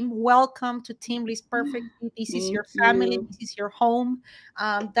 Kim, welcome to Team List Perfectly. This is your family. This is your home.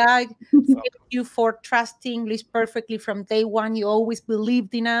 Thank you for trusting List Perfectly from day one. You always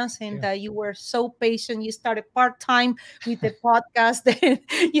believed in us, and you were so patient. You started part-time with the podcast. Then,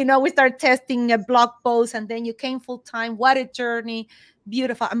 we started testing a blog post, and then you came full-time. What a journey.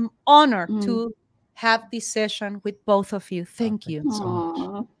 Beautiful. I'm honored to have this session with both of you. Thank you so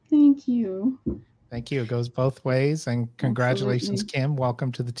much. Thank you. Thank you. It goes both ways. And congratulations, Kim.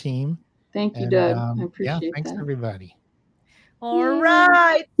 Welcome to the team. Thank you, Doug. I appreciate that. Thanks, everybody. All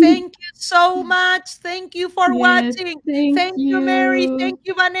right. Thank you so much. Thank you for watching. Thank you, Mary. Thank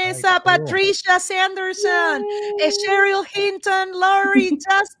you, Vanessa, Patricia Sanderson, Cheryl Hinton, Lori,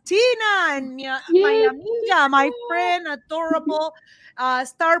 Justina, and my amiga, my friend, adorable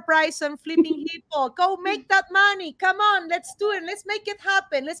Star Bryson, Flipping Hippo. Go make that money. Come on, let's do it. Let's make it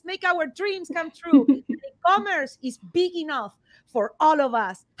happen. Let's make our dreams come true. E-commerce is big enough for all of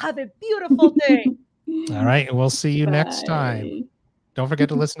us. Have a beautiful day. All right. And we'll see you next time. Don't forget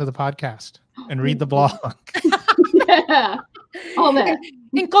to listen to the podcast and read the blog. All that.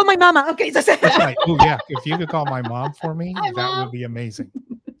 And call my mama. Okay. That's right. Oh, yeah. If you could call my mom for me, that would be amazing.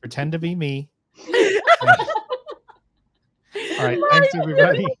 Pretend to be me. All right. Thanks,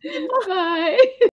 everybody. Bye.